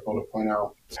pretty critical to point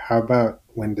out. How about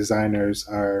when designers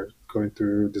are going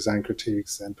through design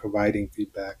critiques and providing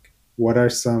feedback? What are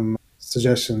some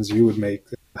suggestions you would make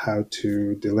how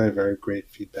to deliver great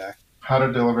feedback? How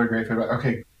to deliver great feedback.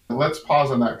 Okay, let's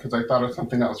pause on that because I thought of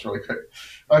something else really quick.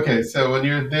 Okay, so when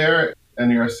you're there in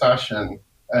your session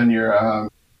and you're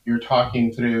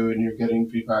talking through and you're getting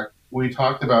feedback, we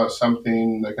talked about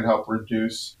something that can help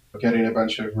reduce getting a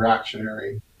bunch of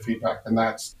reactionary feedback, and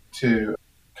that's to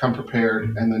come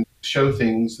prepared and then show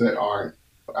things that aren't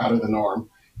out of the norm,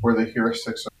 where the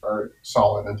heuristics are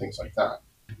solid and things like that.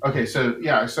 Okay, so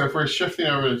yeah, so if we're shifting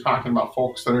over to talking about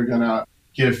folks that are going to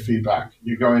give feedback,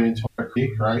 you're going into a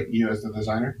critique, right? You as the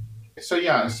designer. So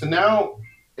yeah, so now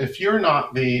if you're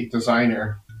not the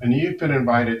designer and you've been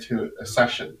invited to a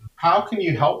session, how can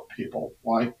you help people?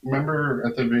 Like, remember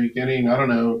at the beginning, I don't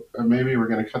know, maybe we're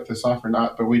going to cut this off or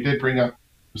not, but we did bring up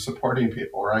supporting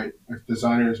people, right? If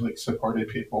designers like supported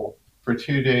people for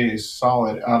 2 days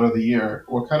solid out of the year,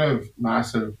 what kind of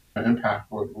massive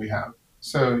impact would we have?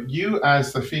 So you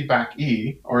as the feedback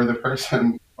E or the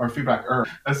person or feedback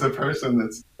as the person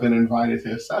that's been invited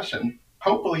to a session,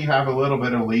 hopefully you have a little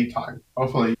bit of lead time.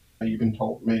 Hopefully you've been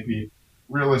told maybe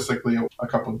realistically a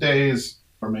couple of days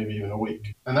or maybe even a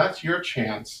week. And that's your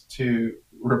chance to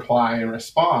reply and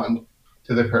respond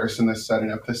to the person that's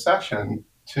setting up the session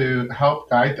to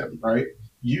help guide them, right?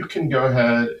 You can go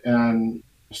ahead and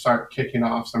start kicking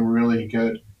off some really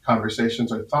good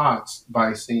conversations or thoughts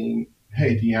by saying,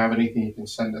 hey, do you have anything you can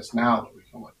send us now that we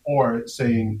can look? Or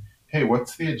saying, hey,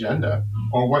 what's the agenda?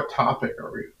 Or what topic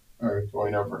are we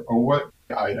going over? Or what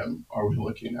item are we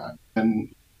looking at?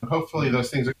 And hopefully those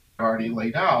things are already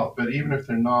laid out, but even if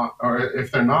they're not, or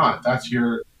if they're not, that's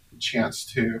your chance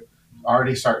to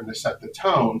already starting to set the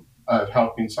tone of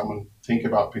helping someone think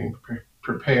about being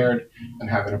prepared and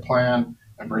having a plan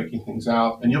and breaking things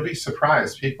out. And you'll be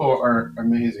surprised. People are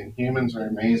amazing. Humans are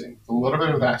amazing. With a little bit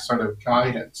of that sort of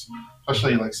guidance,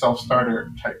 especially like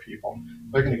self-starter type people,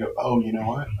 they're going to go, oh, you know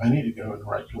what? I need to go and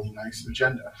write a really nice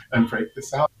agenda and break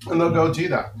this out. And they'll go do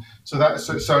that.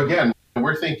 So again,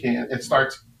 we're thinking it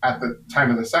starts at the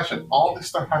time of the session. All this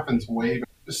stuff happens way back.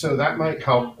 So that might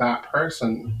help that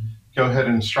person go ahead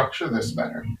and structure this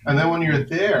better. And then when you're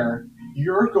there,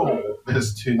 your goal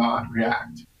is to not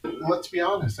react. Let's be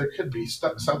honest, there could be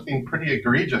something pretty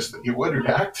egregious that you would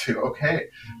react to, okay?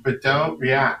 But don't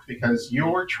react because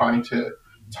you're trying to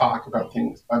talk about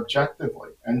things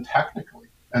objectively and technically.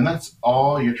 And that's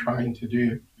all you're trying to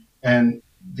do. And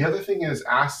the other thing is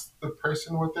ask the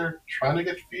person what they're trying to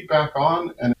get feedback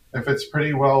on. And if it's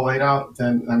pretty well laid out,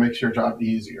 then that makes your job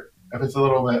easier. If it's a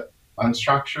little bit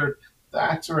unstructured,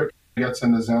 that's where it gets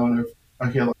in the zone of,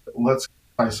 okay, let's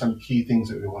find some key things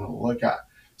that we want to look at.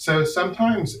 So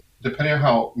sometimes, depending on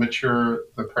how mature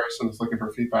the person that's looking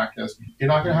for feedback is, you're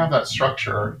not going to have that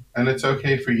structure, and it's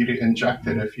okay for you to inject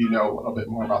it if you know a little bit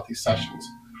more about these sessions.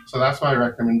 So that's my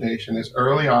recommendation is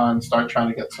early on, start trying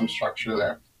to get some structure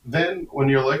there. Then when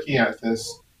you're looking at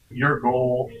this, your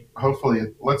goal, hopefully,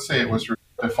 let's say it was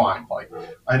defined, like,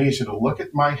 I need you to look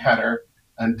at my header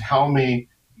and tell me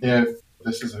if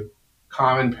this is a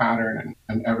common pattern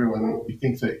and everyone, you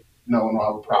think that no one will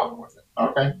have a problem with it.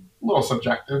 Okay, a little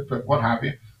subjective, but what have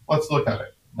you. Let's look at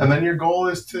it. And then your goal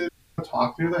is to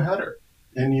talk through the header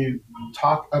and you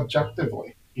talk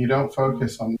objectively. You don't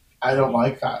focus on, I don't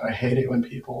like that. I hate it when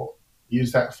people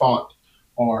use that font,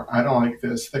 or I don't like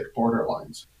those thick border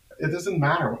lines. It doesn't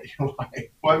matter what you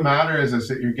like. What matters is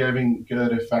that you're giving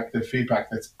good, effective feedback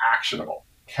that's actionable.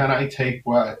 Can I take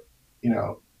what,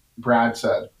 Brad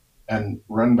said and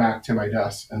run back to my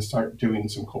desk and start doing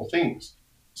some cool things?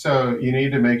 So you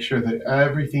need to make sure that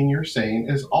everything you're saying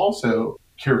is also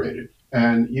curated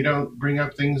and you don't bring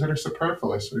up things that are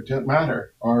superfluous or don't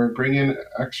matter or bring in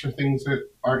extra things that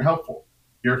aren't helpful.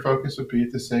 Your focus would be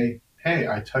to say, hey,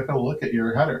 I took a look at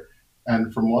your header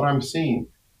and from what I'm seeing,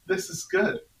 this is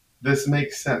good. This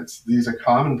makes sense. These are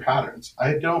common patterns.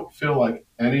 I don't feel like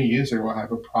any user will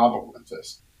have a problem with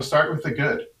this. Start with the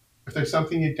good. If there's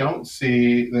something you don't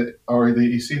see that or that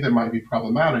you see that might be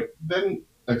problematic, then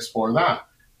explore that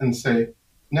and say,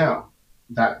 now,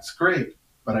 that's great,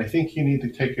 but I think you need to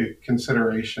take into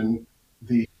consideration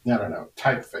the,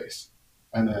 typeface,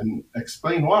 and then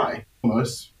explain why.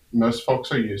 Most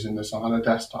folks are using this on a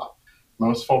desktop.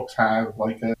 Most folks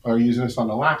are using this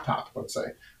on a laptop, let's say,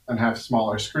 and have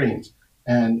smaller screens.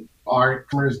 And our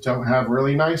customers don't have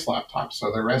really nice laptops,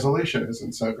 so the resolution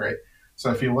isn't so great.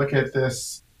 So if you look at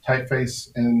this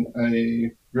typeface in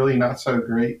a really not so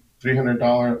great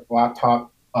 $300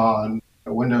 laptop on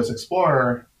Windows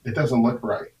Explorer, it doesn't look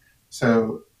right.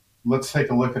 So let's take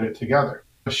a look at it together.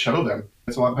 Show them.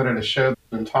 It's a lot better to show them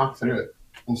and talk through it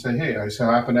and say, hey, I so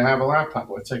happen to have a laptop.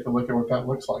 Let's take a look at what that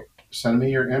looks like. Send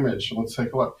me your image. Let's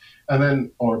take a look. And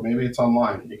then, or maybe it's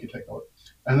online and you can take a look.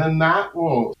 And then that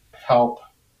will help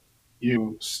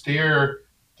you steer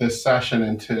this session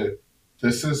into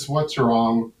this is what's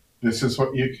wrong. This is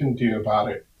what you can do about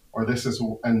it. Or this is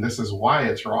why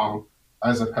it's wrong,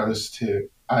 as opposed to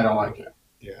I don't like it.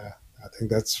 Yeah, I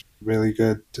think that's really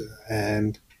good.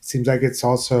 And it seems like it's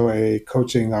also a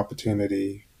coaching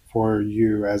opportunity for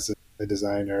you as a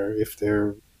designer, if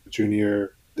they're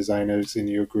junior designers in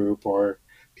your group or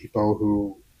people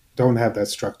who don't have that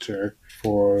structure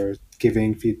for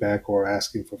giving feedback or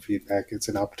asking for feedback. It's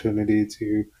an opportunity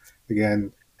to,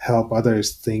 again, help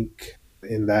others think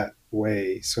in that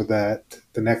way so that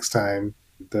the next time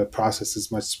the process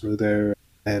is much smoother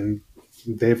and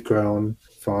they've grown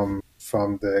from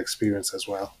the experience as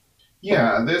well.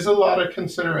 Yeah, there's a lot of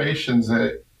considerations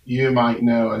that you might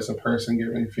know as a person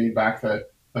giving feedback that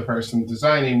the person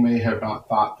designing may have not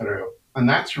thought through. And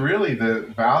that's really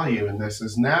the value in this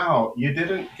is now you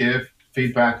didn't give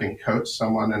feedback and coach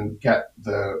someone and get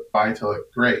the buy to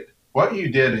look great. What you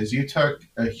did is you took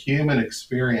a human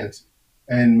experience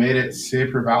and made it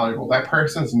super valuable. That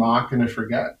person's not going to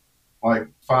forget. Like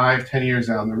 5, 10 years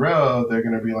down the road, they're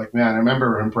going to be like, man, I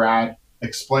remember when Brad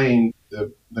explained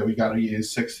that we got to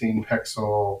use 16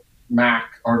 pixel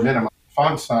Mac or minimum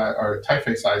font size or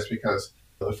typeface size because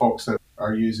the folks that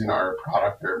are using our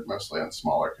product are mostly on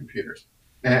smaller computers.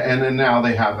 And then now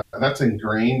they have that. That's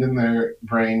ingrained in their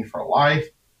brain for life.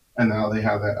 And now they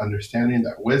have that understanding,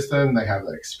 that wisdom, they have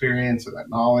that experience and that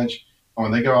knowledge. And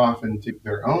when they go off and do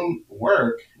their own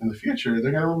work in the future,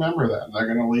 they're going to remember that. And they're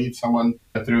going to lead someone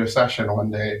through a session one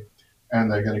day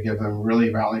and they're going to give them really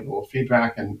valuable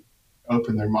feedback and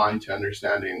open their mind to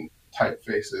understanding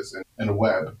typefaces and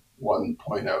web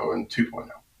 1.0 and 2.0.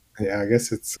 Yeah, I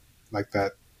guess it's like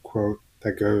that quote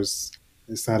that goes,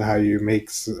 it's not how you make,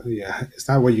 yeah, it's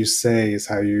not what you say, it's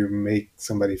how you make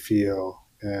somebody feel.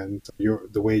 And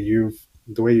the way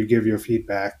you give your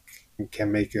feedback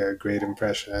can make a great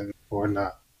impression or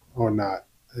not.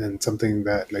 And something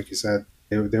that, like you said,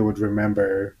 they would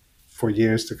remember for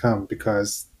years to come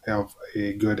because they have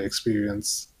a good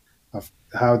experience of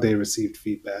how they received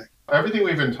feedback. Everything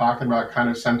we've been talking about kind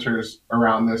of centers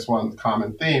around this one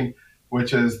common theme,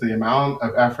 which is the amount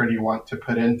of effort you want to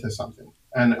put into something.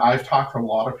 And I've talked to a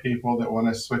lot of people that want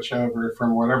to switch over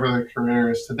from whatever their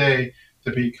career is today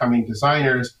to becoming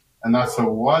designers. And that's the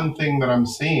one thing that I'm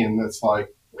seeing that's like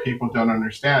people don't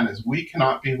understand is we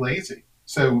cannot be lazy.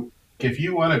 So if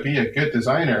you want to be a good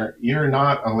designer, you're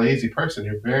not a lazy person.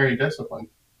 You're very disciplined.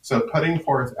 So putting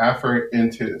forth effort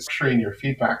into structuring your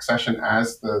feedback session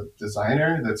as the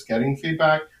designer that's getting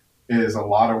feedback is a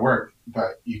lot of work,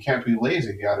 but you can't be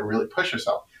lazy. You got to really push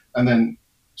yourself. And then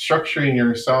structuring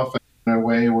yourself in a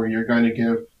way where you're going to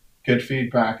give good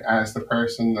feedback as the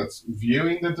person that's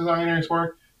viewing the designer's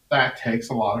work, that takes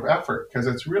a lot of effort because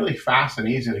it's really fast and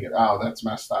easy to get, oh, that's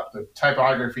messed up. The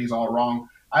typography is all wrong.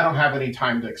 I don't have any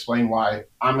time to explain why.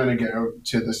 I'm going to go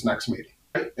to this next meeting.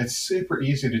 It's super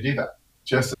easy to do that.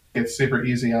 Just it's super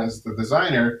easy as the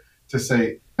designer to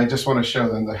say, I just want to show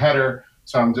them the header.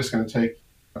 So I'm just going to take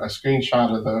a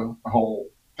screenshot of the whole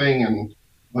thing and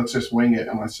let's just wing it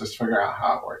and let's just figure out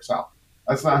how it works out.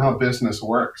 That's not how business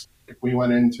works. If we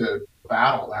went into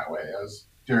battle that way as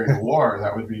during a war,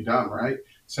 that would be dumb, right?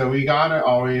 So we got to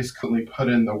always put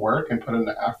in the work and put in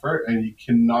the effort and you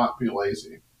cannot be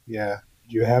lazy. Yeah,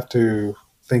 you have to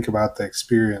think about the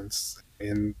experience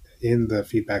in the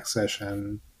feedback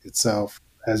session itself.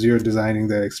 As you're designing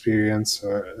the experience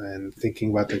and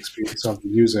thinking about the experience of the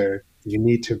user, you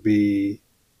need to be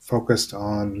focused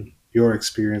on your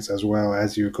experience as well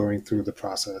as you're going through the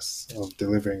process of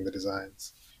delivering the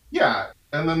designs. Yeah,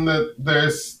 and then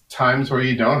there's times where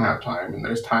you don't have time, and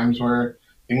there's times where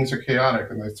things are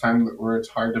chaotic, and there's times where it's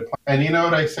hard to plan. And you know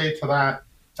what I say to that?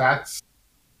 That's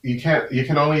you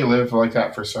can only live like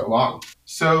that for so long.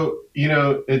 So,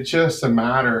 it's just a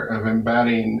matter of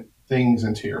embedding things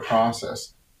into your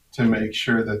process to make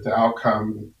sure that the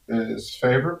outcome is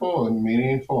favorable and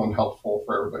meaningful and helpful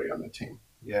for everybody on the team.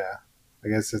 Yeah, I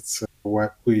guess it's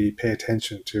what we pay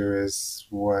attention to is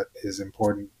what is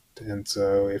important. And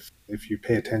so if you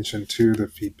pay attention to the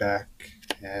feedback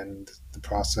and the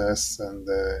process and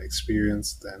the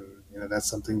experience, then that's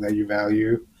something that you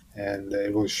value and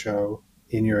it will show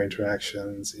in your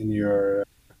interactions, in your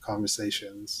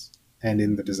conversations, and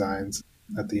in the designs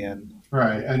at the end.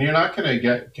 Right. And you're not going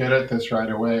to get at this right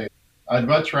away. I'd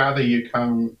much rather you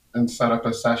come and set up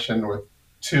a session with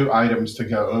 2 items to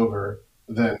go over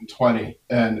than 20.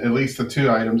 And at least the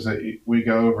 2 items that we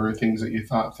go over are things that you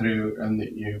thought through and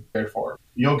that you cared for.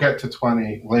 You'll get to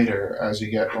 20 later as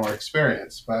you get more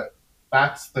experience. But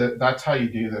that's how you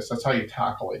do this. That's how you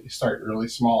tackle it. You start really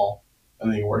small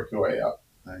and then you work your way up.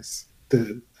 Nice.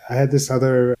 I had this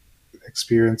other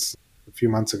experience a few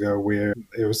months ago where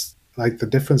it was like the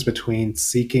difference between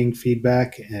seeking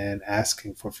feedback and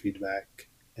asking for feedback.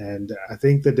 And I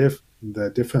think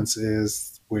the difference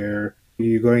is where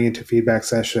You're going into feedback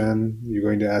session, you're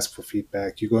going to ask for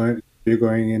feedback. You're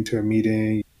going into a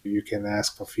meeting, you can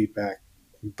ask for feedback.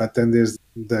 But then there's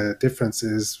the difference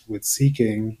is with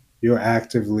seeking, you're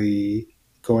actively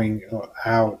going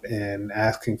out and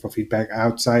asking for feedback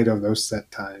outside of those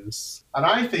set times. And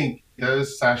I think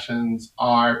those sessions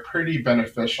are pretty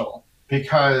beneficial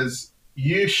because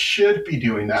you should be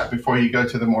doing that before you go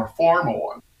to the more formal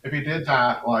one. If you did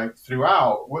that like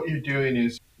throughout, what you're doing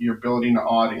is you're building an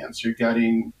audience, you're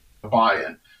getting a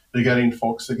buy-in, you're getting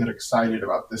folks to get excited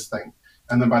about this thing.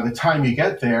 And then by the time you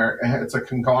get there, it's a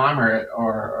conglomerate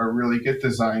or a really good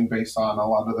design based on a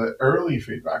lot of the early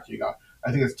feedback you got.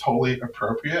 I think it's totally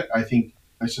appropriate. I think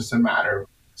it's just a matter of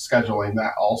scheduling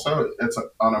that also. It's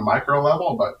on a micro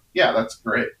level, but yeah, that's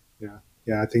great.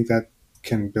 Yeah, I think that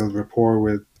can build rapport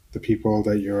with the people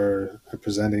that you're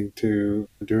presenting to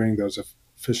during those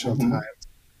official times.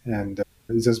 And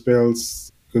it just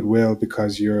builds goodwill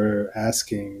because you're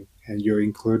asking and you're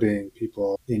including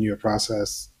people in your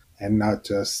process and not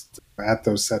just at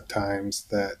those set times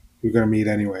that you're going to meet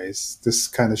anyways. This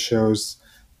kind of shows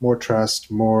more trust,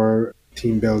 more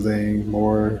team building,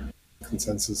 more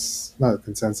consensus, not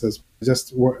consensus,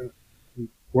 just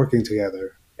working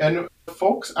together. And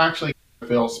folks actually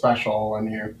feel special when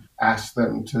you ask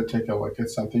them to take a look at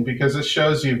something because it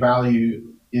shows you value,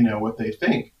 what they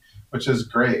think, which is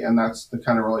great. And that's the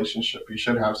kind of relationship you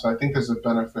should have. So I think there's a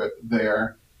benefit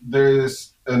there.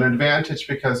 There's an advantage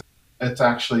because it's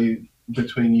actually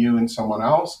between you and someone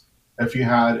else. If you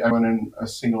had everyone in a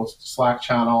single Slack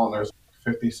channel and there's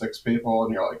 56 people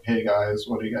and you're like, hey guys,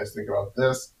 what do you guys think about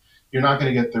this? You're not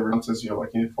going to get the responses you're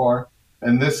looking for.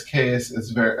 In this case,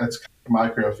 it's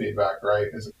micro feedback, right?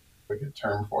 Is a good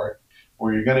term for it,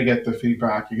 where you're going to get the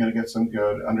feedback, you're going to get some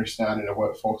good understanding of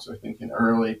what folks are thinking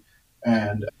early,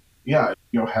 and yeah,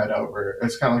 you'll head over.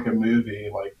 It's kind of like a movie,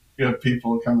 like you have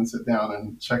people come and sit down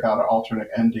and check out an alternate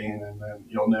ending, and then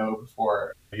you'll know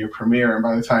before your premiere, and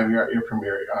by the time you're at your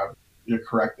premiere, you have your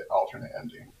correct alternate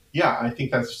ending. Yeah, I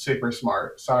think that's super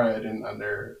smart. Sorry, I didn't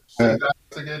understand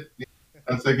that.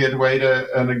 That's a good way to,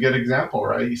 and a good example,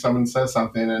 right? Someone says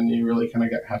something and you really kind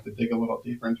of have to dig a little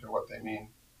deeper into what they mean.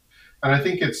 And I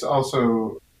think it's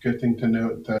also a good thing to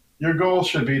note that your goal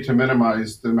should be to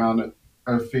minimize the amount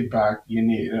of feedback you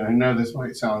need. And I know this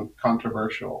might sound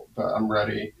controversial, but I'm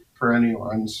ready for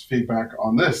anyone's feedback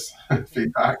on this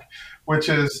feedback, which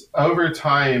is over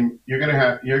time, you're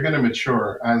going to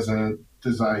mature as a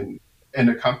design in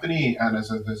a company and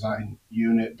as a design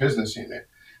unit, business unit.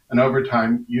 And over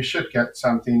time, you should get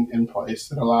something in place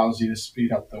that allows you to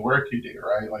speed up the work you do,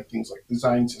 right? Like things like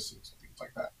design systems and things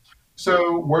like that.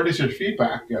 So where does your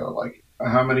feedback go? Like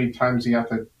how many times do you have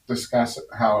to discuss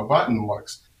how a button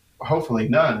looks? Hopefully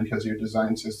none, because your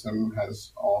design system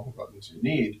has all the buttons you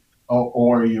need.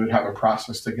 Or you would have a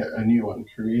process to get a new one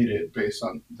created based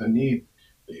on the need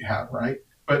that you have, right?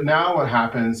 But now what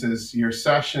happens is your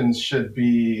sessions should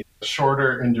be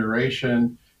shorter in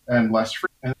duration and less frequent.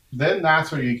 And then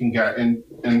that's where you can get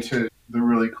into the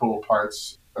really cool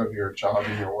parts of your job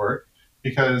and your work,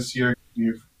 because you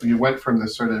went from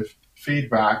this sort of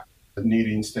feedback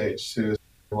needing stage to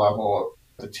the level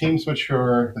of the team's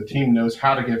mature, the team knows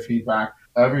how to give feedback.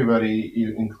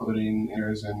 Everybody, including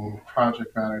engineers and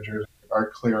project managers, are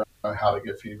clear on how to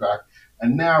give feedback.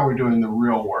 And now we're doing the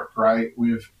real work, right?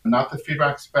 Not the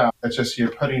feedback's bad. It's just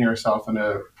you're putting yourself in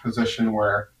a position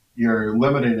where you're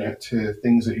limiting it to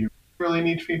things that you really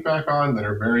need feedback on that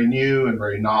are very new and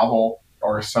very novel,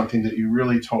 or something that you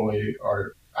really totally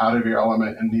are out of your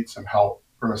element and need some help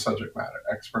from a subject matter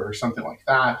expert or something like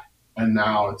that. And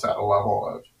now it's at a level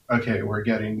of, okay, we're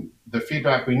getting the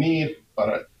feedback we need,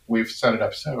 but we've set it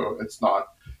up so it's not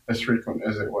as frequent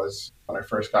as it was when I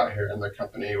first got here, and the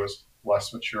company was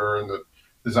less mature and the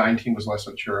design team was less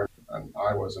mature, and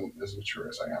I wasn't as mature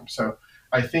as I am. So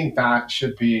I think that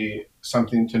should be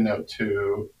something to note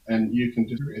too, and you can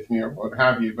disagree with me or what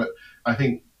have you, but I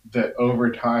think that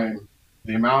over time,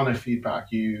 the amount of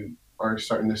feedback you are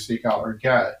starting to seek out or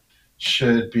get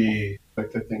should be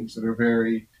like the things that are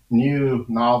very new,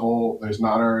 novel, there's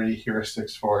not already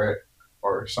heuristics for it,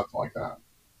 or something like that.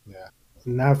 Yeah.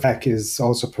 Now feedback is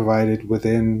also provided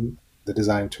within the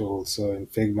design tool. So in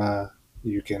Figma,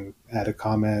 you can add a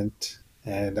comment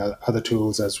and other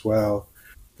tools as well.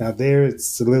 Now there,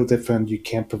 it's a little different. You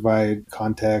can't provide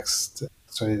context.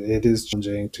 So it is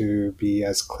challenging to be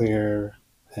as clear.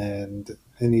 And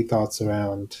any thoughts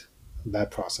around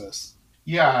that process?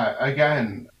 Yeah,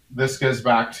 again, this goes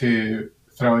back to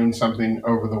throwing something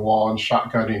over the wall and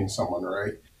shotgunning someone,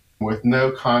 right? With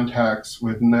no context,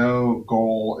 with no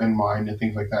goal in mind and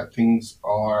things like that,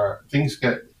 things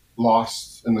get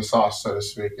lost in the sauce, so to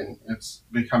speak, and it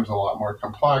becomes a lot more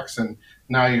complex. And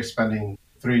now you're spending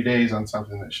 3 days on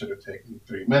something that should have taken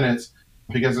 3 minutes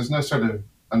because there's no sort of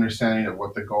understanding of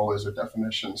what the goal is or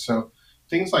definition. So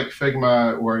things like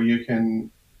Figma, where you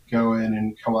can go in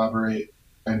and collaborate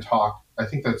and talk, I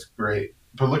think that's great.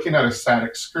 But looking at a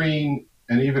static screen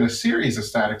and even a series of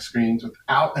static screens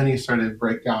without any sort of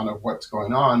breakdown of what's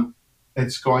going on,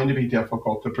 it's going to be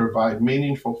difficult to provide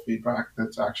meaningful feedback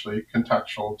that's actually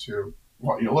contextual to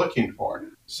what you're looking for.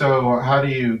 So, how do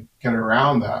you get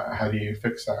around that? How do you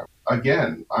fix that?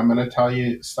 Again, I'm going to tell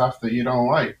you stuff that you don't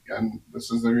like, and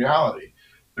this is the reality.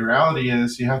 The reality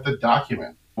is you have to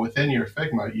document. Within your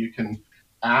Figma, you can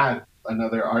add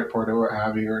another artboard or what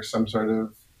have you, or some sort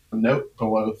of note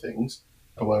below things,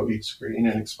 below each screen,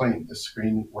 and explain this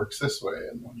screen works this way.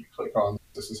 And when you click on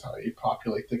this is how you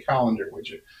populate the calendar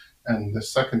widget. And the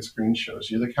second screen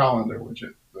shows you the calendar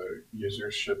widget. The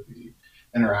users should be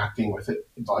interacting with it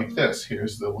like this.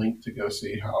 Here's the link to go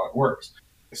see how it works.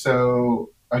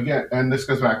 So again, and this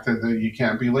goes back to the you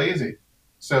can't be lazy.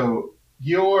 So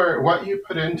what you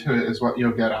put into it is what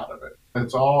you'll get out of it.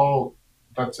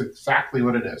 That's exactly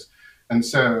what it is. And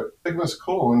so Figma's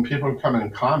cool when people come in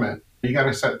and comment. You got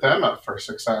to set them up for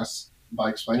success by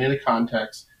explaining the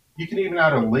context. You can even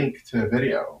add a link to a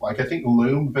video. Like I think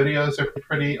Loom videos are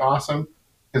pretty awesome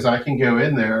because I can go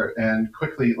in there and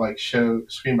quickly like show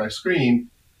screen by screen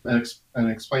and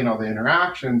explain all the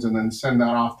interactions and then send that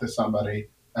off to somebody.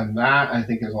 And that I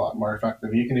think is a lot more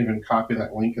effective. You can even copy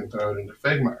that link and throw it into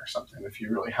Figma or something if you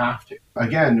really have to.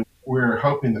 Again, we're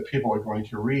hoping that people are going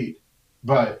to read.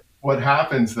 But what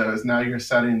happens though is now you're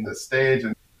setting the stage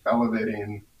and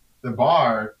elevating the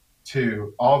bar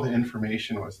to all the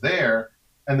information was there.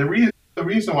 And the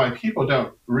reason why people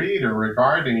don't read or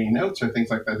regard any notes or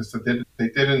things like that is that they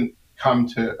didn't come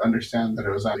to understand that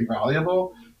it was actually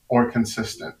valuable or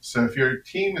consistent. So if your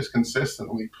team is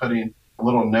consistently putting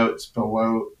little notes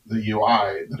below the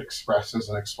UI that expresses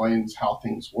and explains how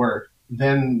things work,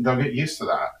 then they'll get used to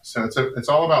that. So it's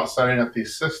all about setting up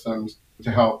these systems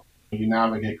to help you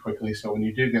navigate quickly. So when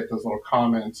you do get those little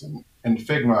comments in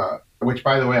Figma, which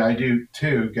by the way, I do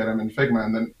too, get them in Figma,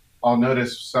 and then I'll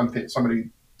notice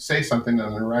somebody say something,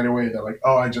 and then right away they're like,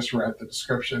 oh, I just read the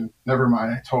description. Never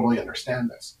mind, I totally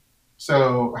understand this.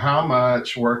 So how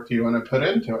much work do you want to put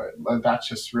into it? That's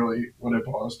just really what it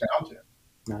boils down to.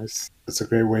 Nice. That's a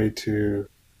great way to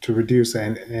reduce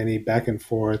any back and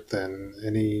forth and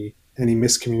any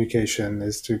miscommunication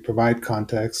is to provide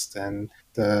context. And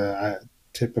the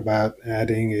tip about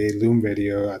adding a Loom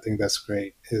video, I think that's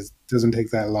great. It doesn't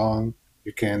take that long.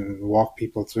 You can walk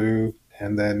people through,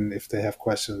 and then if they have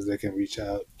questions, they can reach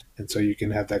out, and so you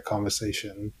can have that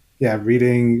conversation. Yeah,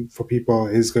 reading for people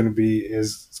is going to be a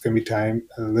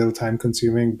little time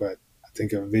consuming, but I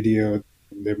think a video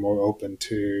they're more open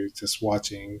to just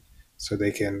watching so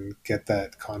they can get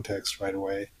that context right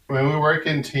away. When we work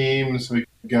in teams, we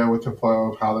go with the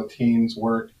flow of how the teams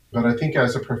work. But I think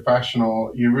as a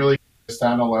professional, you really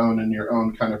stand alone in your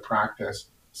own kind of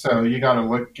practice. So you got to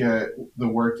look at the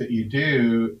work that you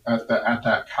do at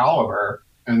that caliber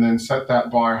and then set that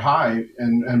bar high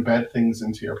and embed things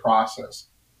into your process.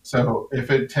 So if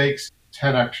it takes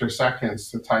 10 extra seconds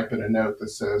to type in a note that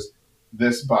says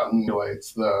this button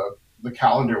relates the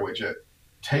calendar widget,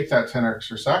 take that 10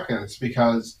 extra seconds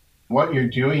because what you're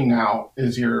doing now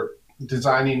is you're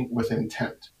designing with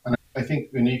intent. And I think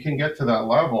when you can get to that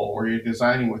level where you're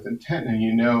designing with intent and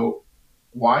you know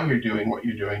why you're doing what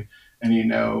you're doing and you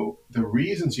know the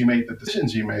reasons you made the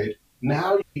decisions you made,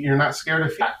 now you're not scared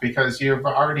of feedback because you've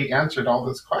already answered all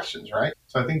those questions, right?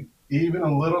 So I think even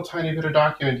a little tiny bit of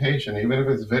documentation, even if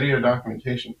it's video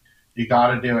documentation, you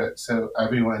got to do it so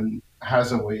everyone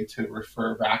has a way to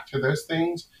refer back to those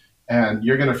things. And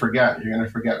you're going to forget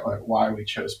like why we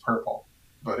chose purple.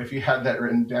 But if you had that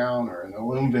written down or in the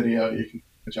Loom video, you can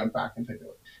jump back and take a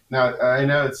look. Now, I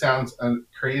know it sounds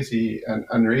crazy and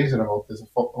unreasonable because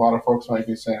a lot of folks might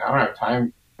be saying, I don't have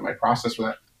time in my process for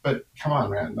that. But come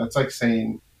on, man. That's like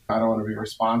saying, I don't want to be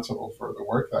responsible for the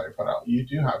work that I put out. You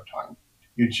do have time.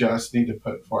 You just need to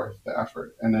put forth the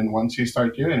effort. And then once you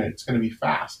start doing it, it's going to be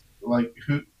fast. Like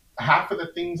half of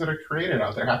the things that are created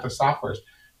out there, half the softwares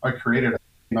are created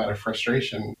out of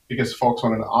frustration because folks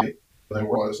want to automate their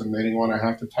workflows and they didn't want to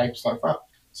have to type stuff up.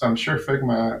 So I'm sure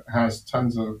Figma has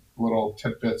tons of little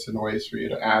tidbits and ways for you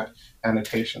to add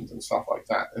annotations and stuff like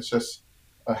that. It's just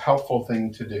a helpful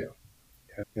thing to do.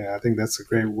 Yeah, I think that's a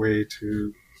great way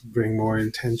to bring more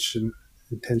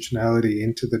intentionality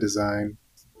into the design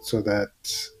so that,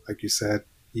 like you said,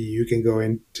 you can go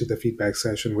into the feedback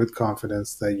session with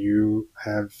confidence that you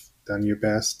have done your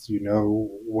best, you know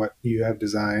what you have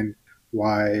designed,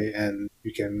 why, and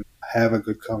you can have a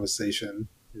good conversation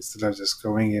instead of just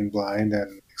going in blind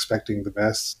and expecting the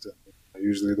best.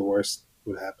 Usually the worst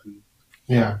would happen.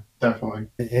 Yeah, definitely.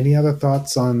 Any other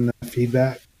thoughts on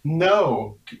feedback?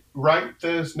 No, write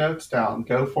those notes down.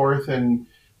 Go forth and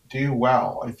do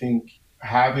well. I think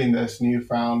having this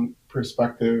newfound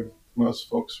perspective, most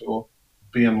folks will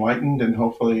be enlightened and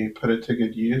hopefully put it to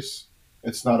good use.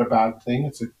 It's not a bad thing,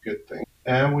 it's a good thing.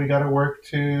 And we got to work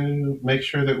to make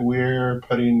sure that we're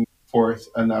putting forth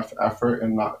enough effort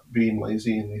and not being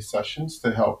lazy in these sessions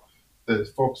to help the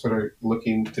folks that are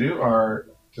looking through our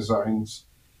designs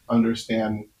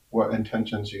understand what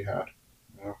intentions you had.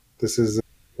 This is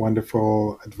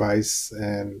wonderful advice,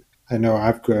 and I know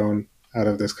I've grown out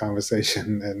of this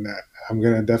conversation, and I'm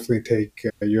going to definitely take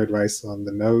your advice on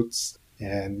the notes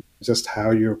and just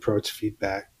how you approach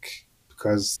feedback,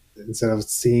 because instead of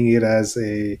seeing it as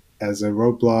a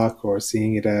roadblock or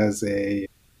seeing it as a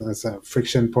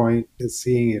friction point, it's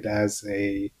seeing it as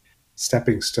a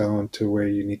stepping stone to where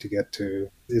you need to get to.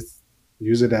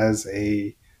 Use it as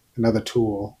another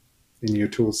tool in your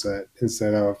tool set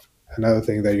instead of another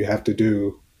thing that you have to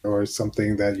do or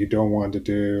something that you don't want to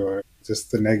do or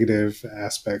just the negative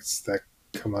aspects that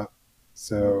come up.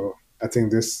 So I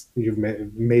think this you've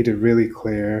made it really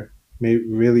clear, made it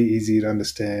really easy to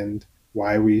understand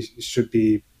why we should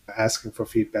be asking for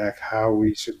feedback, how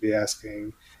we should be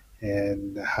asking,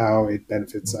 and how it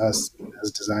benefits us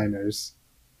as designers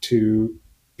to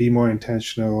be more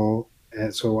intentional,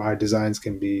 and so our designs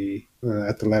can be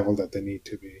at the level that they need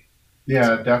to be.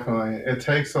 Yeah, definitely. It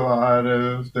takes a lot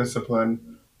of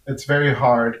discipline. It's very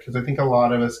hard because I think a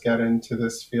lot of us get into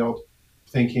this field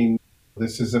thinking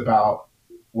this is about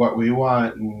what we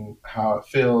want and how it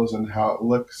feels and how it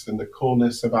looks and the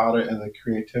coolness about it and the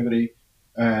creativity.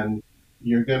 And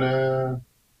you're gonna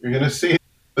you're gonna see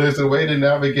there's a way to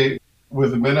navigate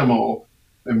with minimal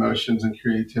emotions and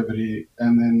creativity,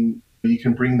 and then you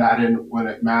can bring that in when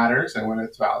it matters and when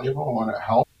it's valuable and when it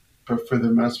helps. But for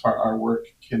the most part, our work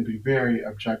can be very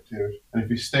objective. And if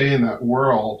you stay in that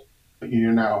world,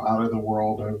 you're now out of the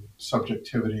world of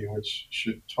subjectivity, which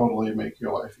should totally make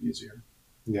your life easier.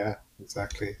 Yeah,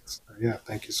 exactly. So, yeah,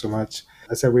 thank you so much.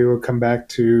 I said we will come back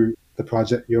to the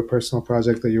project, your personal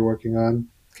project that you're working on.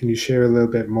 Can you share a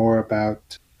little bit more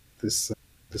about this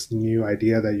new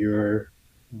idea that you're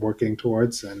working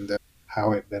towards and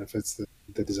how it benefits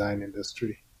the design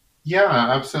industry? Yeah,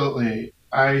 absolutely.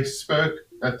 I spoke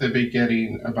at the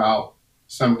beginning about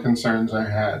some concerns I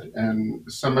had, and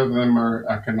some of them are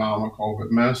economical, but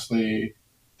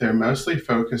they're mostly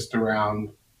focused around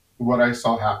what I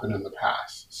saw happen in the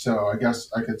past. So I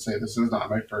guess I could say this is not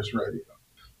my first rodeo.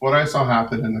 What I saw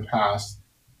happen in the past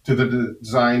to the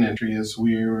design industry is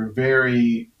we were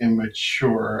very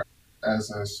immature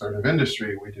as a sort of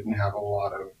industry. We didn't have a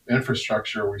lot of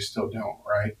infrastructure. We still don't,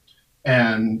 right?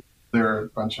 And there are a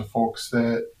bunch of folks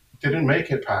that didn't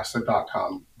make it past the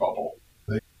dot-com bubble.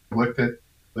 They looked at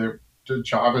their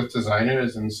job as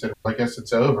designers and said, well, I guess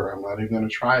it's over. I'm not even going to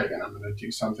try again. I'm going to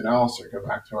do something else or go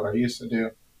back to what I used to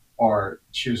do or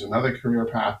choose another career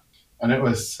path. And it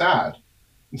was sad.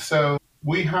 So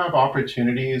we have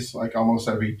opportunities like almost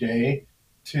every day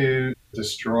to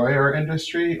destroy our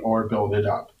industry or build it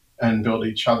up and build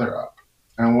each other up.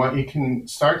 And what you can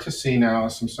start to see now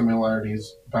is some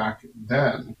similarities back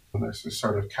then. There's this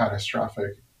sort of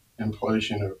catastrophic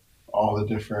implosion of all the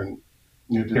different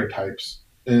nuclear types,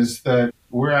 is that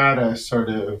we're at a sort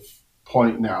of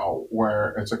point now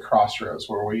where it's a crossroads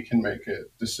where we can make a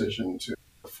decision to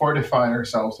fortify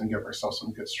ourselves and give ourselves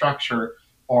some good structure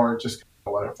or just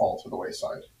let it fall to the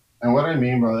wayside. And what I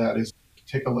mean by that is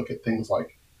take a look at things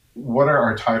like what are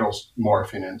our titles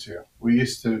morphing into? There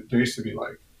used to be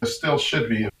like, there still should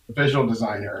be a visual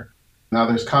designer. Now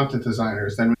there's content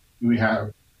designers. Then we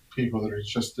have people that are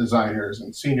just designers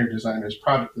and senior designers,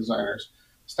 product designers,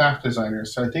 staff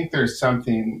designers. So I think there's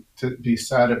something to be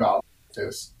said about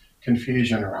this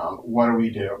confusion around what do we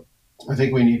do? I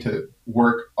think we need to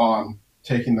work on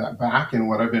taking that back. And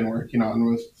what I've been working on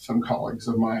with some colleagues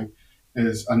of mine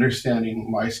is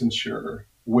understanding licensure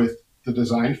with the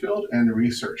design field and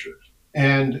researchers.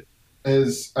 And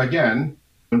as again,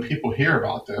 when people hear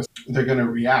about this, they're going to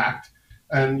react.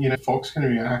 And folks can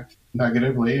react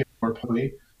negatively or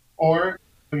positively, or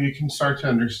you can start to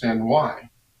understand why.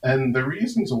 And the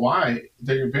reasons why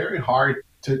it's very hard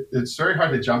to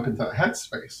jump into that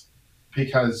headspace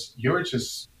because you're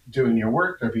just doing your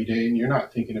work every day and you're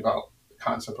not thinking about the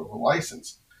concept of a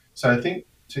license. So I think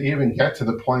to even get to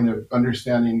the point of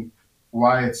understanding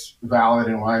why it's valid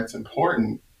and why it's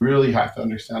important, you really have to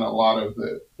understand a lot of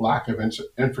the lack of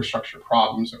infrastructure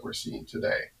problems that we're seeing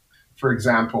today. For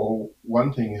example,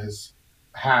 one thing is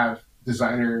have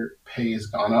designer pays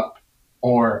gone up?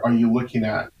 Or are you looking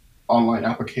at online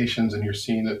applications and you're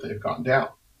seeing that they've gone down?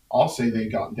 I'll say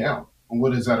they've gone down. And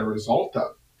what is that a result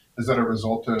of? Is that a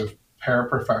result of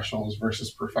paraprofessionals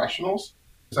versus professionals?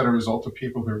 Is that a result of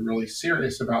people who are really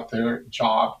serious about their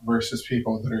job versus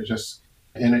people that are just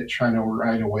in it trying to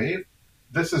ride a wave?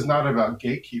 This is not about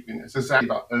gatekeeping. This is actually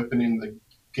about opening the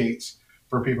gates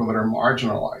for people that are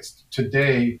marginalized.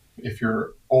 Today, if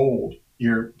you're old,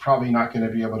 you're probably not going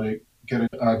to be able to get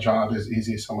a job as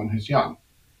easy as someone who's young.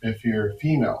 If you're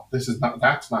female,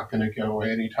 that's not going to go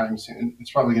away anytime soon.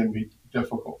 It's probably going to be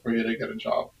difficult for you to get a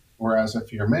job. Whereas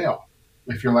if you're male,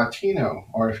 if you're Latino,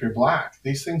 or if you're Black,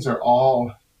 these things are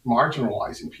all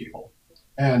marginalizing people.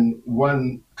 And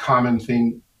one common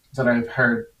thing that I've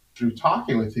heard through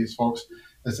talking with these folks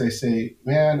is they say,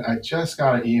 man, I just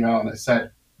got an email and it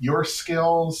said, your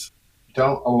skills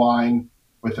don't align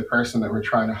with the person that we're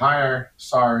trying to hire.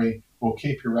 Sorry, we'll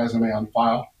keep your resume on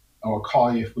file and we'll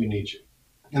call you if we need you.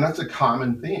 And that's a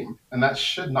common theme. And that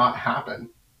should not happen,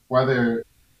 whether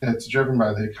it's driven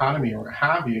by the economy or what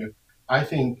have you. I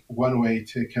think one way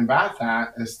to combat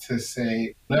that is to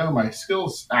say, no, my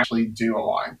skills actually do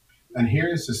align. And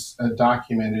here's a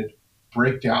documented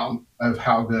breakdown of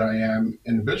how good I am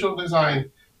in visual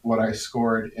design, what I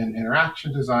scored in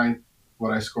interaction design,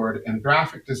 what I scored in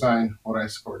graphic design, what I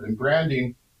scored in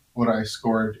branding, what I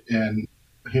scored in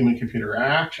human computer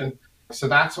interaction. So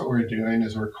that's what we're doing,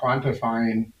 is we're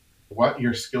quantifying what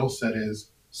your skill set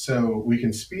is so we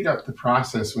can speed up the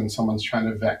process when someone's trying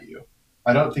to vet you.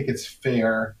 I don't think it's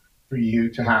fair for you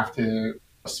to have to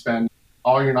spend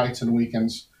all your nights and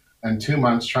weekends and 2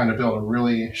 months trying to build a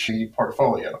really shitty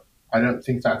portfolio. I don't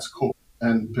think that's cool.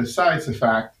 And besides the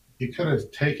fact, you could have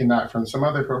taken that from some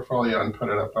other portfolio and put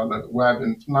it up on the web,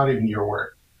 and it's not even your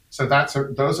work. So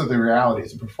those are the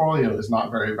realities. The portfolio is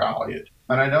not very valued.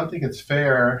 And I don't think it's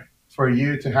fair for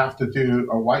you to have to do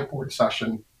a whiteboard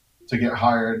session to get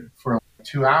hired for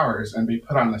 2 hours and be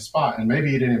put on the spot. And maybe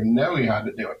you didn't even know you had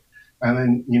to do it. And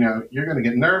then, you're going to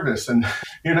get nervous and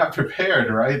you're not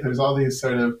prepared, right? There's all these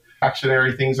sort of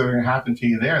actionary things that are going to happen to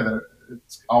you there that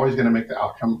it's always going to make the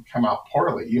outcome come out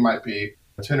poorly. You might be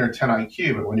 10 or 10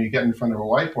 IQ, but when you get in front of a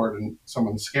whiteboard and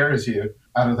someone scares you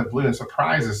out of the blue and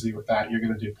surprises you with that, you're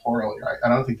going to do poorly, right? I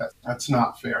don't think that's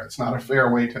not fair. It's not a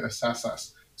fair way to assess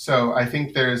us. So I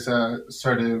think there's a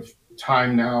sort of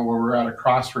time now where we're at a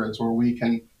crossroads where we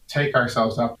can take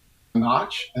ourselves up a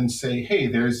notch and say, hey,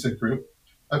 there's a group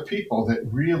of people that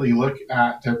really look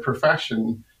at their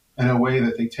profession in a way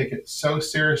that they take it so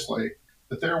seriously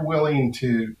that they're willing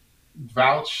to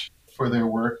vouch for their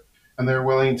work and they're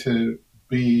willing to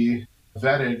be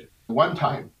vetted one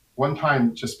time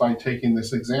just by taking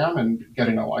this exam and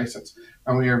getting a license.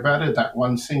 And we are vetted that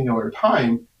one singular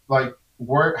time. Like,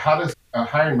 how does a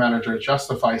hiring manager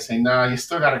justify saying, no, you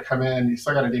still got to come in, you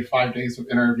still got to do 5 days of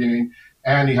interviewing,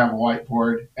 and you have a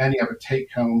whiteboard, and you have a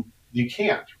take home? You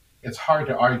can't. It's hard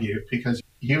to argue because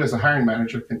you as a hiring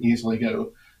manager can easily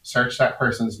go search that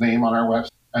person's name on our website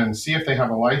and see if they have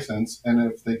a license.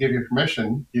 And if they give you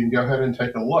permission, you can go ahead and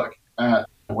take a look at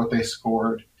what they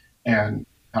scored and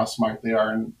how smart they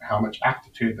are and how much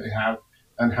aptitude they have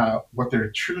and what their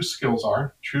true skills,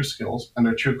 and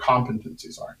their true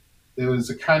competencies are. It was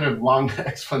a kind of long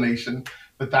explanation,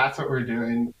 but that's what we're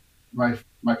doing. My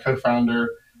co-founder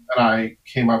and I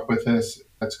came up with this.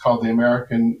 It's called the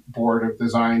American Board of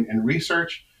Design and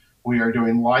Research. We are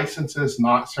doing licenses,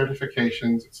 not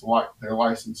certifications. They're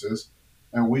licenses.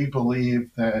 And we believe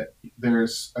that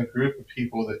there's a group of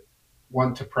people that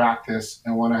want to practice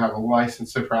and want to have a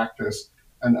license to practice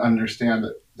and understand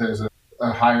that there's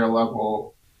a higher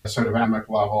level, a sort of academic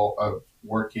level of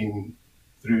working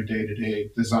through day-to-day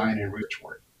design and research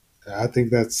work. I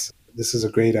think this is a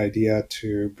great idea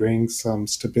to bring some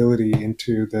stability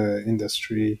into the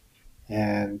industry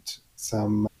and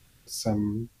some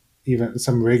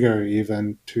rigor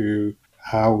even to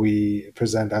how we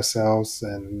present ourselves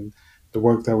and the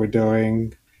work that we're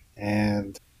doing,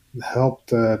 and help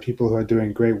the people who are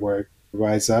doing great work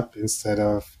rise up instead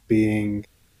of being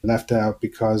left out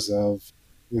because of,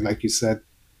 like you said,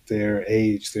 their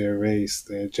age, their race,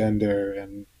 their gender,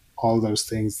 and all those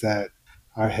things that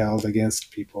are held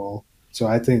against people. So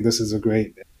I think this is a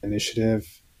great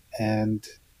initiative, and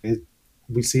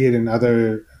we see it in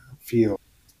other fields,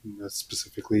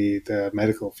 specifically the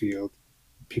medical field.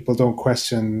 People don't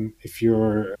question if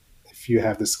you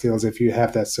have the skills, if you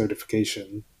have that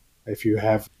certification, if you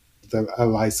have a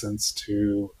license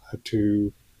to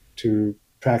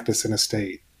practice in a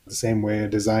state. The same way a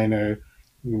designer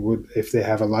would, if they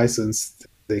have a license,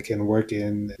 they can work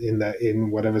in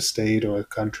whatever state or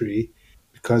country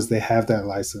because they have that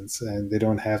license and they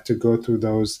don't have to go through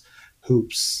those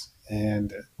hoops.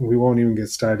 And we won't even get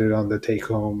started on the take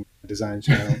home design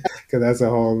channel because that's a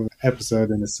whole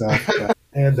episode in itself.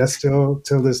 And that's still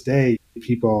till this day,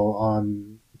 people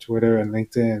on Twitter and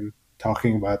LinkedIn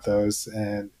talking about those.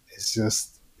 And it's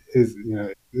just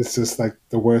like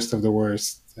the worst of the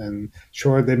worst. And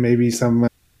sure, there may be some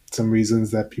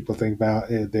reasons that people think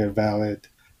about it, they're valid,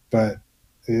 but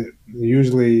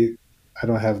usually I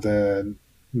don't have the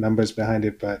numbers behind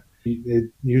it, but it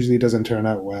usually doesn't turn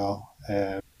out well.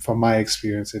 And from my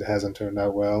experience, it hasn't turned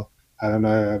out well. I don't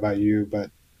know about you,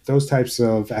 but those types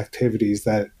of activities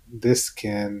that this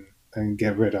can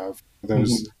get rid of,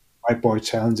 those Mhm. whiteboard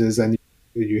challenges, and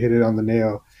you hit it on the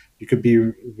nail. You could be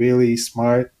really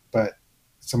smart, but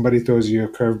somebody throws you a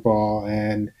curveball,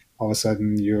 and all of a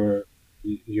sudden you're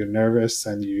nervous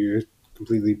and you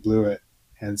completely blew it.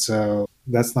 And so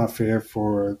that's not fair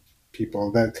for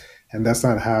people. That's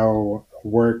not how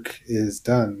work is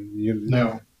done.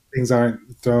 No, Things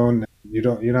aren't thrown.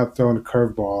 You're not throwing a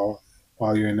curveball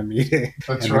while you're in a meeting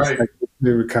that's and right. expect it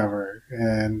to recover.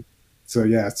 And so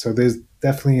yeah, so there's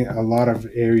definitely a lot of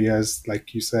areas,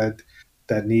 like you said,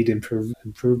 that need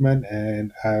improvement.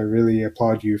 And I really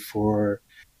applaud you for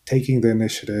taking the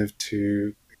initiative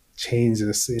to change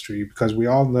this industry, because we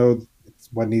all know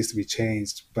what needs to be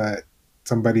changed, but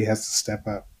somebody has to step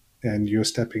up, and you're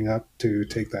stepping up to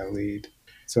take that lead.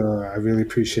 So I really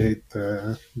appreciate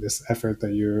this effort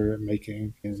that you're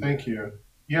making. And Thank you.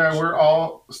 Yeah, we're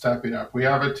all stepping up. We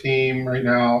have a team right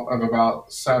now of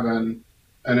about seven,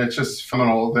 and it's just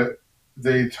phenomenal that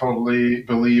they totally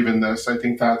believe in this. I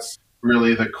think that's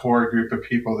really the core group of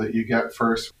people that you get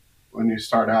first when you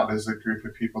start out, is a group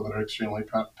of people that are extremely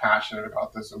passionate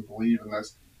about this and believe in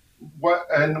this. What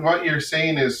you're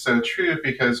saying is so true,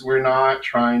 because we're not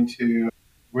trying to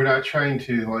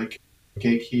like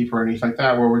gatekeep or anything like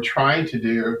that. What we're trying to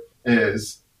do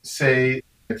is say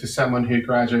to someone who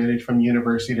graduated from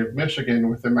University of Michigan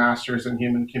with a master's in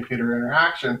human computer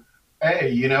interaction,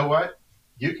 hey, you know what?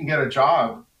 You can get a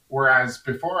job. Whereas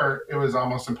before, it was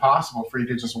almost impossible for you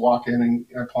to just walk in and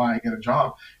apply and get a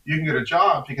job. You can get a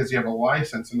job because you have a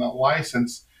license, and that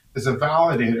license is a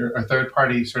validator, a third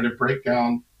party sort of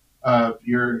breakdown of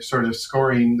your sort of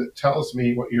scoring that tells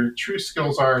me what your true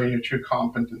skills are and your true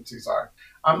competencies are.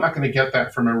 I'm not going to get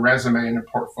that from a resume and a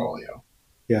portfolio.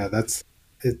 yeah, that's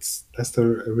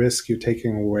the risk you're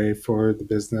taking away for the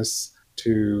business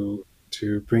to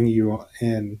bring you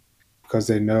in, because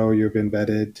they know you've been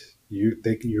vetted.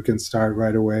 You can start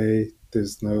right away.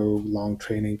 There's no long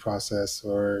training process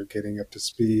or getting up to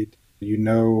speed. You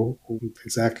know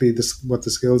exactly what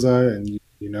the skills are, and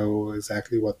you know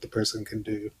exactly what the person can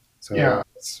do. So Yeah,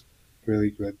 it's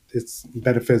really good. It's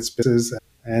benefits businesses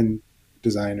and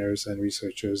designers and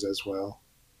researchers as well.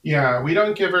 yeah, we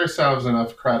don't give ourselves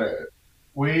enough credit.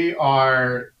 We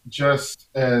are just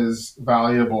as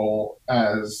valuable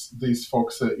as these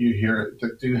folks that you hear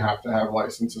that do have to have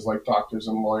licenses, like doctors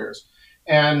and lawyers.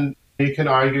 And you can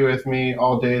argue with me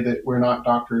all day that we're not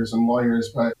doctors and lawyers,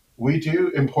 but we do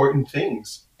important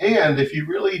things. And if you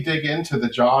really dig into the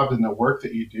job and the work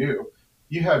that you do,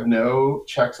 you have no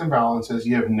checks and balances.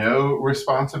 You have no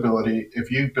responsibility.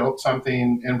 If you built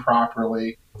something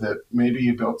improperly, that maybe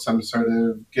you built some sort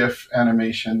of GIF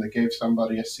animation that gave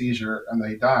somebody a seizure and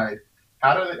they died.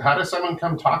 How does someone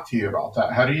come talk to you about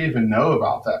that? How do you even know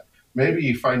about that? Maybe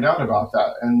you find out about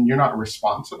that and you're not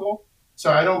responsible.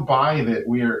 So I don't buy that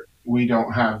we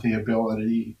don't have the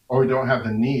ability or we don't have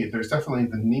the need. There's definitely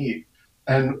the need.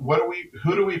 And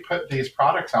who do we put these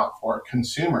products out for?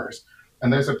 Consumers.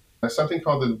 And there's something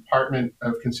called the Department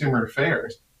of Consumer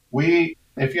Affairs. We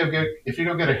if you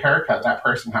go get a haircut, that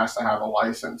person has to have a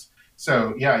license.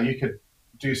 So yeah, you could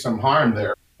do some harm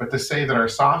there. But to say that our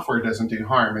software doesn't do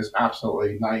harm is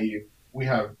absolutely naive. We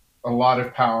have a lot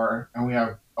of power and we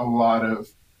have a lot of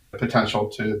potential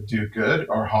to do good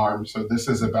or harm. So this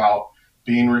is about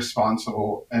being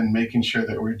responsible and making sure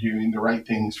that we're doing the right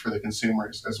things for the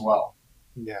consumers as well.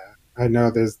 Yeah, I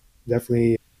know there's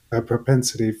definitely a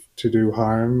propensity to do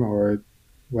harm, or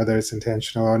whether it's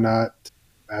intentional or not.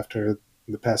 After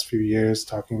the past few years,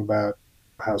 talking about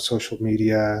how social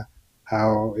media,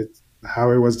 how it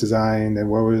was designed and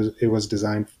what it was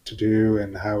designed to do,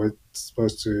 and how it's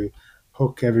supposed to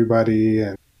hook everybody,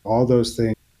 and all those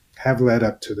things have led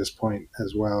up to this point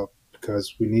as well.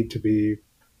 Because we need to be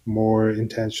more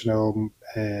intentional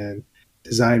and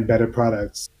design better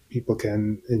products people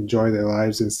can enjoy their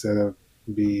lives instead of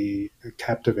be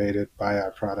captivated by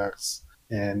our products,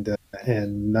 and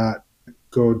not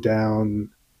go down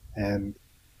and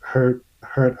hurt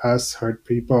us, hurt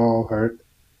people, hurt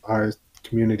our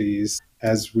communities.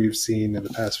 as we've seen in the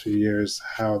past few years,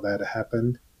 how that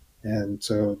happened. And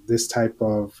so this type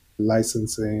of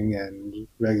licensing and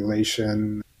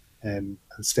regulation and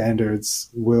standards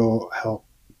will help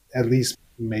at least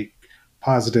make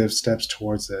positive steps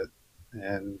towards it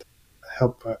and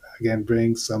help again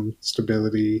bring some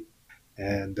stability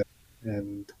and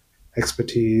and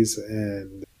expertise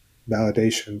and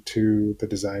validation to the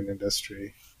design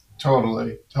industry.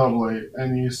 Totally, totally.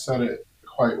 And you said it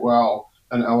quite well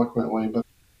and eloquently, but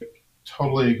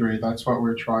totally agree. That's what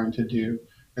we're trying to do.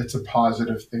 It's a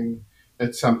positive thing.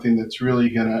 It's something that's really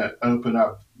going to open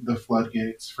up the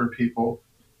floodgates for people.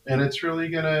 And it's really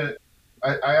going to.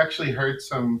 I actually heard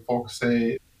some folks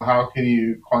say, how can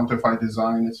you quantify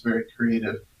design? It's very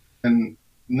creative. And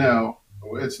no,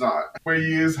 it's not. We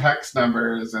use hex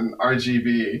numbers and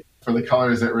RGB for the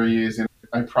colors that we're using.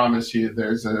 I promise you,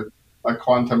 there's a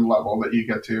quantum level that you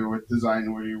get to with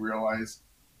design where you realize,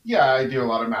 yeah, I do a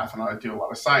lot of math and I do a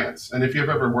lot of science. And if you've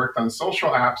ever worked on social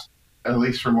apps, at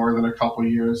least for more than a couple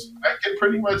of years, I can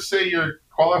pretty much say you're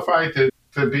qualified to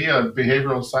be a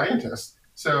behavioral scientist.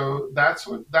 So that's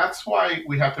why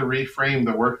we have to reframe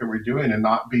the work that we're doing and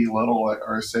not belittle it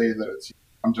or say that it's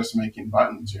I'm just making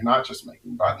buttons. You're not just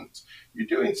making buttons. You're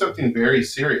doing something very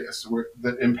serious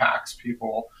that impacts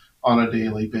people on a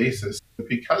daily basis.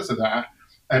 Because of that,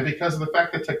 and because of the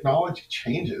fact that technology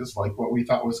changes, like what we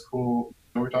thought was cool,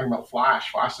 we're talking about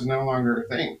Flash. Flash is no longer a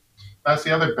thing. That's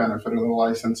the other benefit of the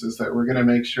license is that we're going to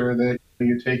make sure that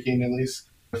you're taking at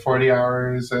least 40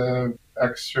 hours of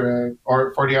extra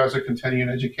or 40 hours of continuing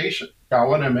education. I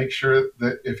want to make sure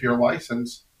that if you're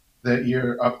licensed, that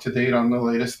you're up to date on the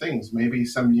latest things. Maybe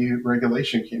some new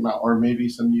regulation came out or maybe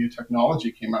some new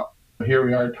technology came out. Here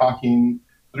we are talking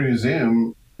through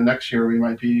Zoom. Next year, we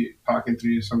might be talking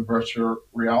through some virtual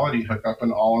reality hookup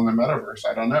and all in the metaverse.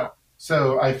 I don't know.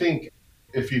 So I think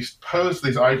if you pose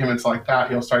these arguments like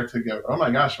that, you'll start to go, oh my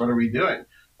gosh, what are we doing?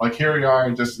 Like here we are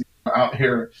just out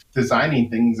here designing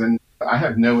things, and I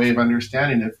have no way of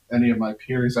understanding if any of my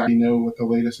peers actually know what the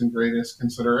latest and greatest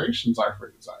considerations are for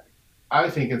designing. I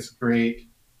think it's great.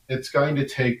 It's going to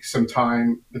take some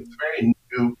time. It's very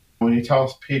new. When you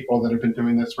tell people that have been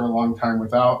doing this for a long time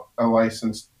without a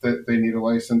license that they need a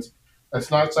license,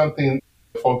 that's not something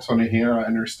folks want to hear. I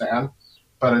understand,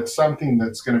 but it's something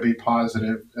that's going to be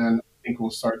positive, and I think we'll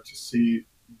start to see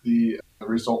the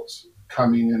results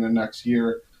coming in the next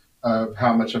year of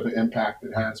how much of an impact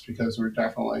it has, because we're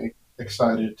definitely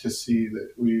excited to see that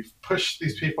we've pushed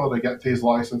these people to get these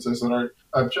licenses that are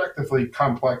objectively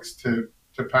complex to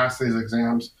pass these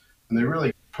exams, and they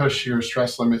really push your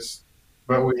stress limits.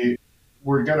 But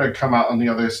we're going to come out on the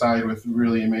other side with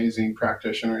really amazing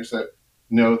practitioners that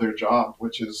know their job,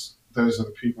 which is those are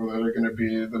the people that are going to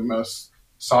be the most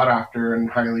sought after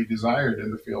and highly desired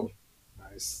in the field.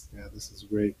 Nice. Yeah, this is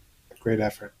great. Great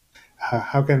effort.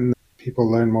 How can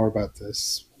people learn more about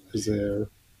this? Is there a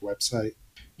website?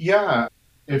 Yeah,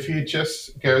 if you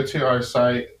just go to our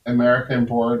site, American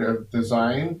Board of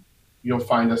Design, you'll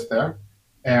find us there.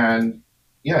 And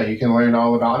yeah, you can learn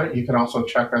all about it. You can also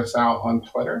check us out on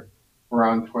Twitter. We're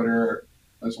on Twitter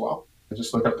as well.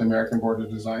 Just look up the American Board of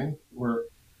Design. We're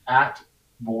at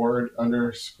board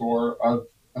underscore of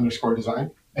underscore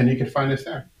design, and you can find us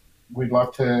there. We'd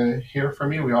love to hear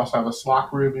from you. We also have a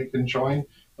Slack group you can join.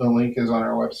 The link is on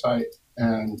our website,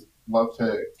 and love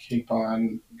to keep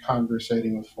on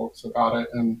conversating with folks about it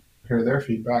and hear their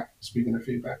feedback. Speaking of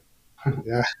feedback.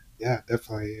 Yeah, yeah,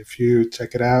 definitely. If you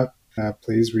check it out,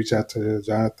 please reach out to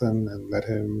Jonathan and let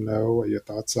him know what your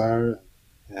thoughts are.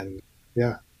 And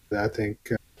yeah, I think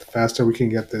the faster we can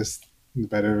get this, the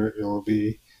better it will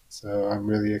be. So I'm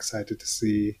really excited to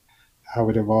see how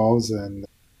it evolves and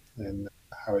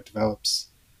how it develops.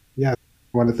 Yeah,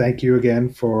 I want to thank you again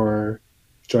for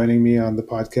joining me on the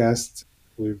podcast.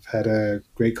 We've had a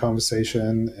great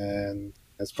conversation, and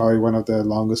it's probably one of the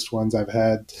longest ones I've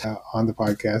had on the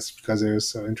podcast because it was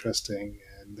so interesting.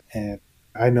 And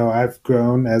I know I've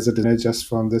grown as a designer just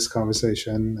from this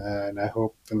conversation, and I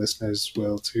hope the listeners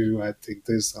will too. I think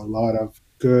there's a lot of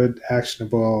good,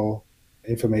 actionable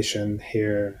information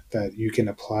here that you can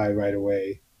apply right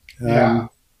away. Yeah,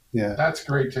 Yeah. that's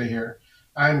great to hear.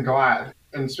 I'm glad.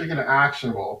 And speaking of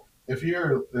actionable, if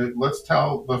you're, let's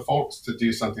tell the folks to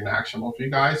do something actionable. If you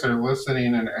guys are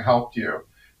listening and it helped you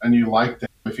and you liked it,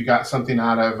 if you got something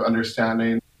out of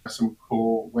understanding some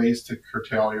cool ways to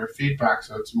curtail your feedback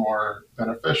so it's more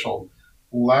beneficial,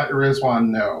 let Rizwan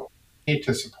know. We need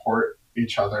to support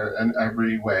each other in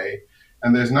every way.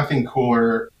 And there's nothing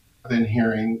cooler than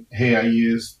hearing, hey, I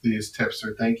used these tips,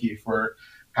 or thank you for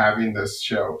having this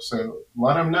show. So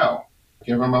let them know.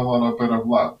 Give them a little bit of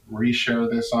love. Reshare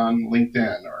this on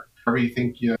LinkedIn or wherever you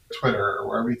think Twitter or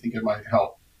wherever you think it might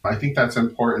help. I think that's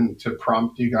important to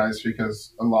prompt you guys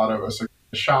because a lot of us are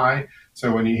shy.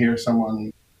 So when you hear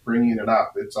someone bringing it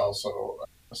up, it's also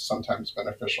sometimes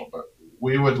beneficial. But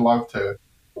we would love to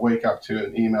wake up to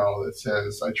an email that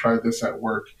says, I tried this at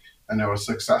work and it was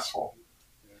successful.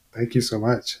 Thank you so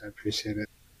much. I appreciate it.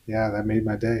 Yeah, that made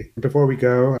my day. Before we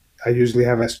go, I usually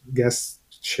have a guest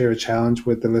share a challenge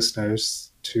with the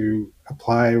listeners to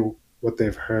apply what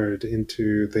they've heard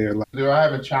into their life. Do I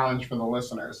have a challenge for the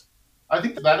listeners? I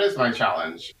think that is my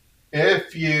challenge.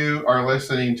 If you are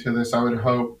listening to this, I would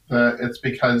hope that it's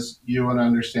because you want to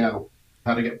understand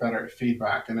how to get better at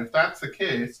feedback. And if that's the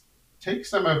case, take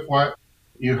some of what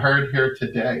you heard here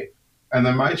today. And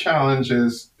then my challenge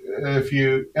is if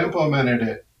you implemented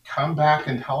it, come back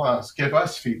and tell us, give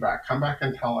us feedback, come back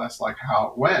and tell us like how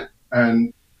it went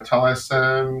and tell us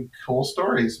some cool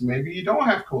stories. Maybe you don't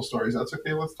have cool stories. That's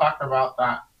okay. Let's talk about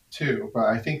that too. But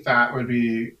I think that would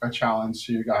be a challenge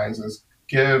to you guys is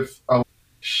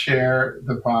share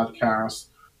the podcast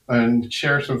and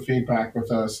share some feedback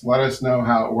with us. Let us know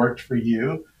how it worked for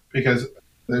you because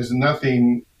there's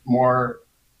nothing more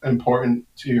important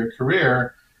to your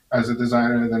career as a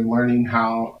designer than learning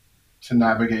how to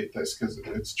navigate this because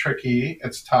it's tricky,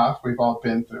 it's tough. We've all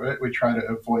been through it. We try to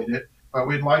avoid it, but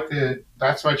we'd like to.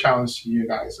 That's my challenge to you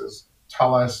guys: is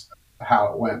tell us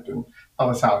how it went and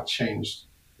tell us how it changed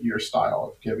your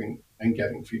style of giving and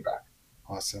getting feedback.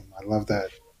 Awesome! I love that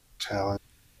challenge,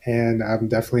 and I'm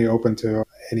definitely open to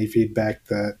any feedback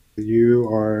that you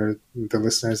or the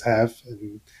listeners have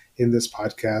in this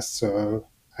podcast, so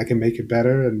I can make it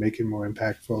better and make it more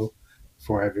impactful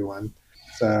for everyone.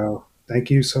 So. Thank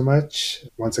you so much.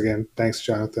 Once again, thanks,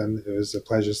 Jonathan. It was a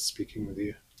pleasure speaking with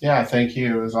you. Yeah, thank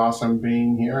you. It was awesome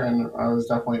being here, and I was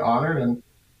definitely honored. And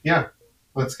yeah,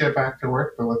 let's get back to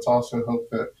work, but let's also hope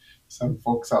that some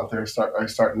folks out there are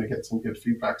starting to get some good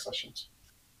feedback sessions.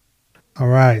 All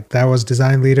right, that was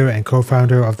design leader and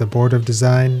co-founder of the Board of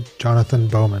Design, Jonathan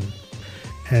Bowman.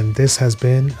 And this has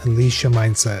been Unleash Your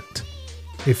Mindset.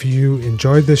 If you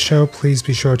enjoyed this show, please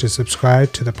be sure to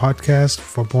subscribe to the podcast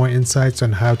for more insights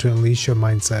on how to unleash your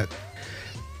mindset.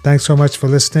 Thanks so much for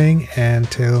listening, and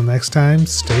till next time,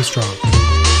 stay strong.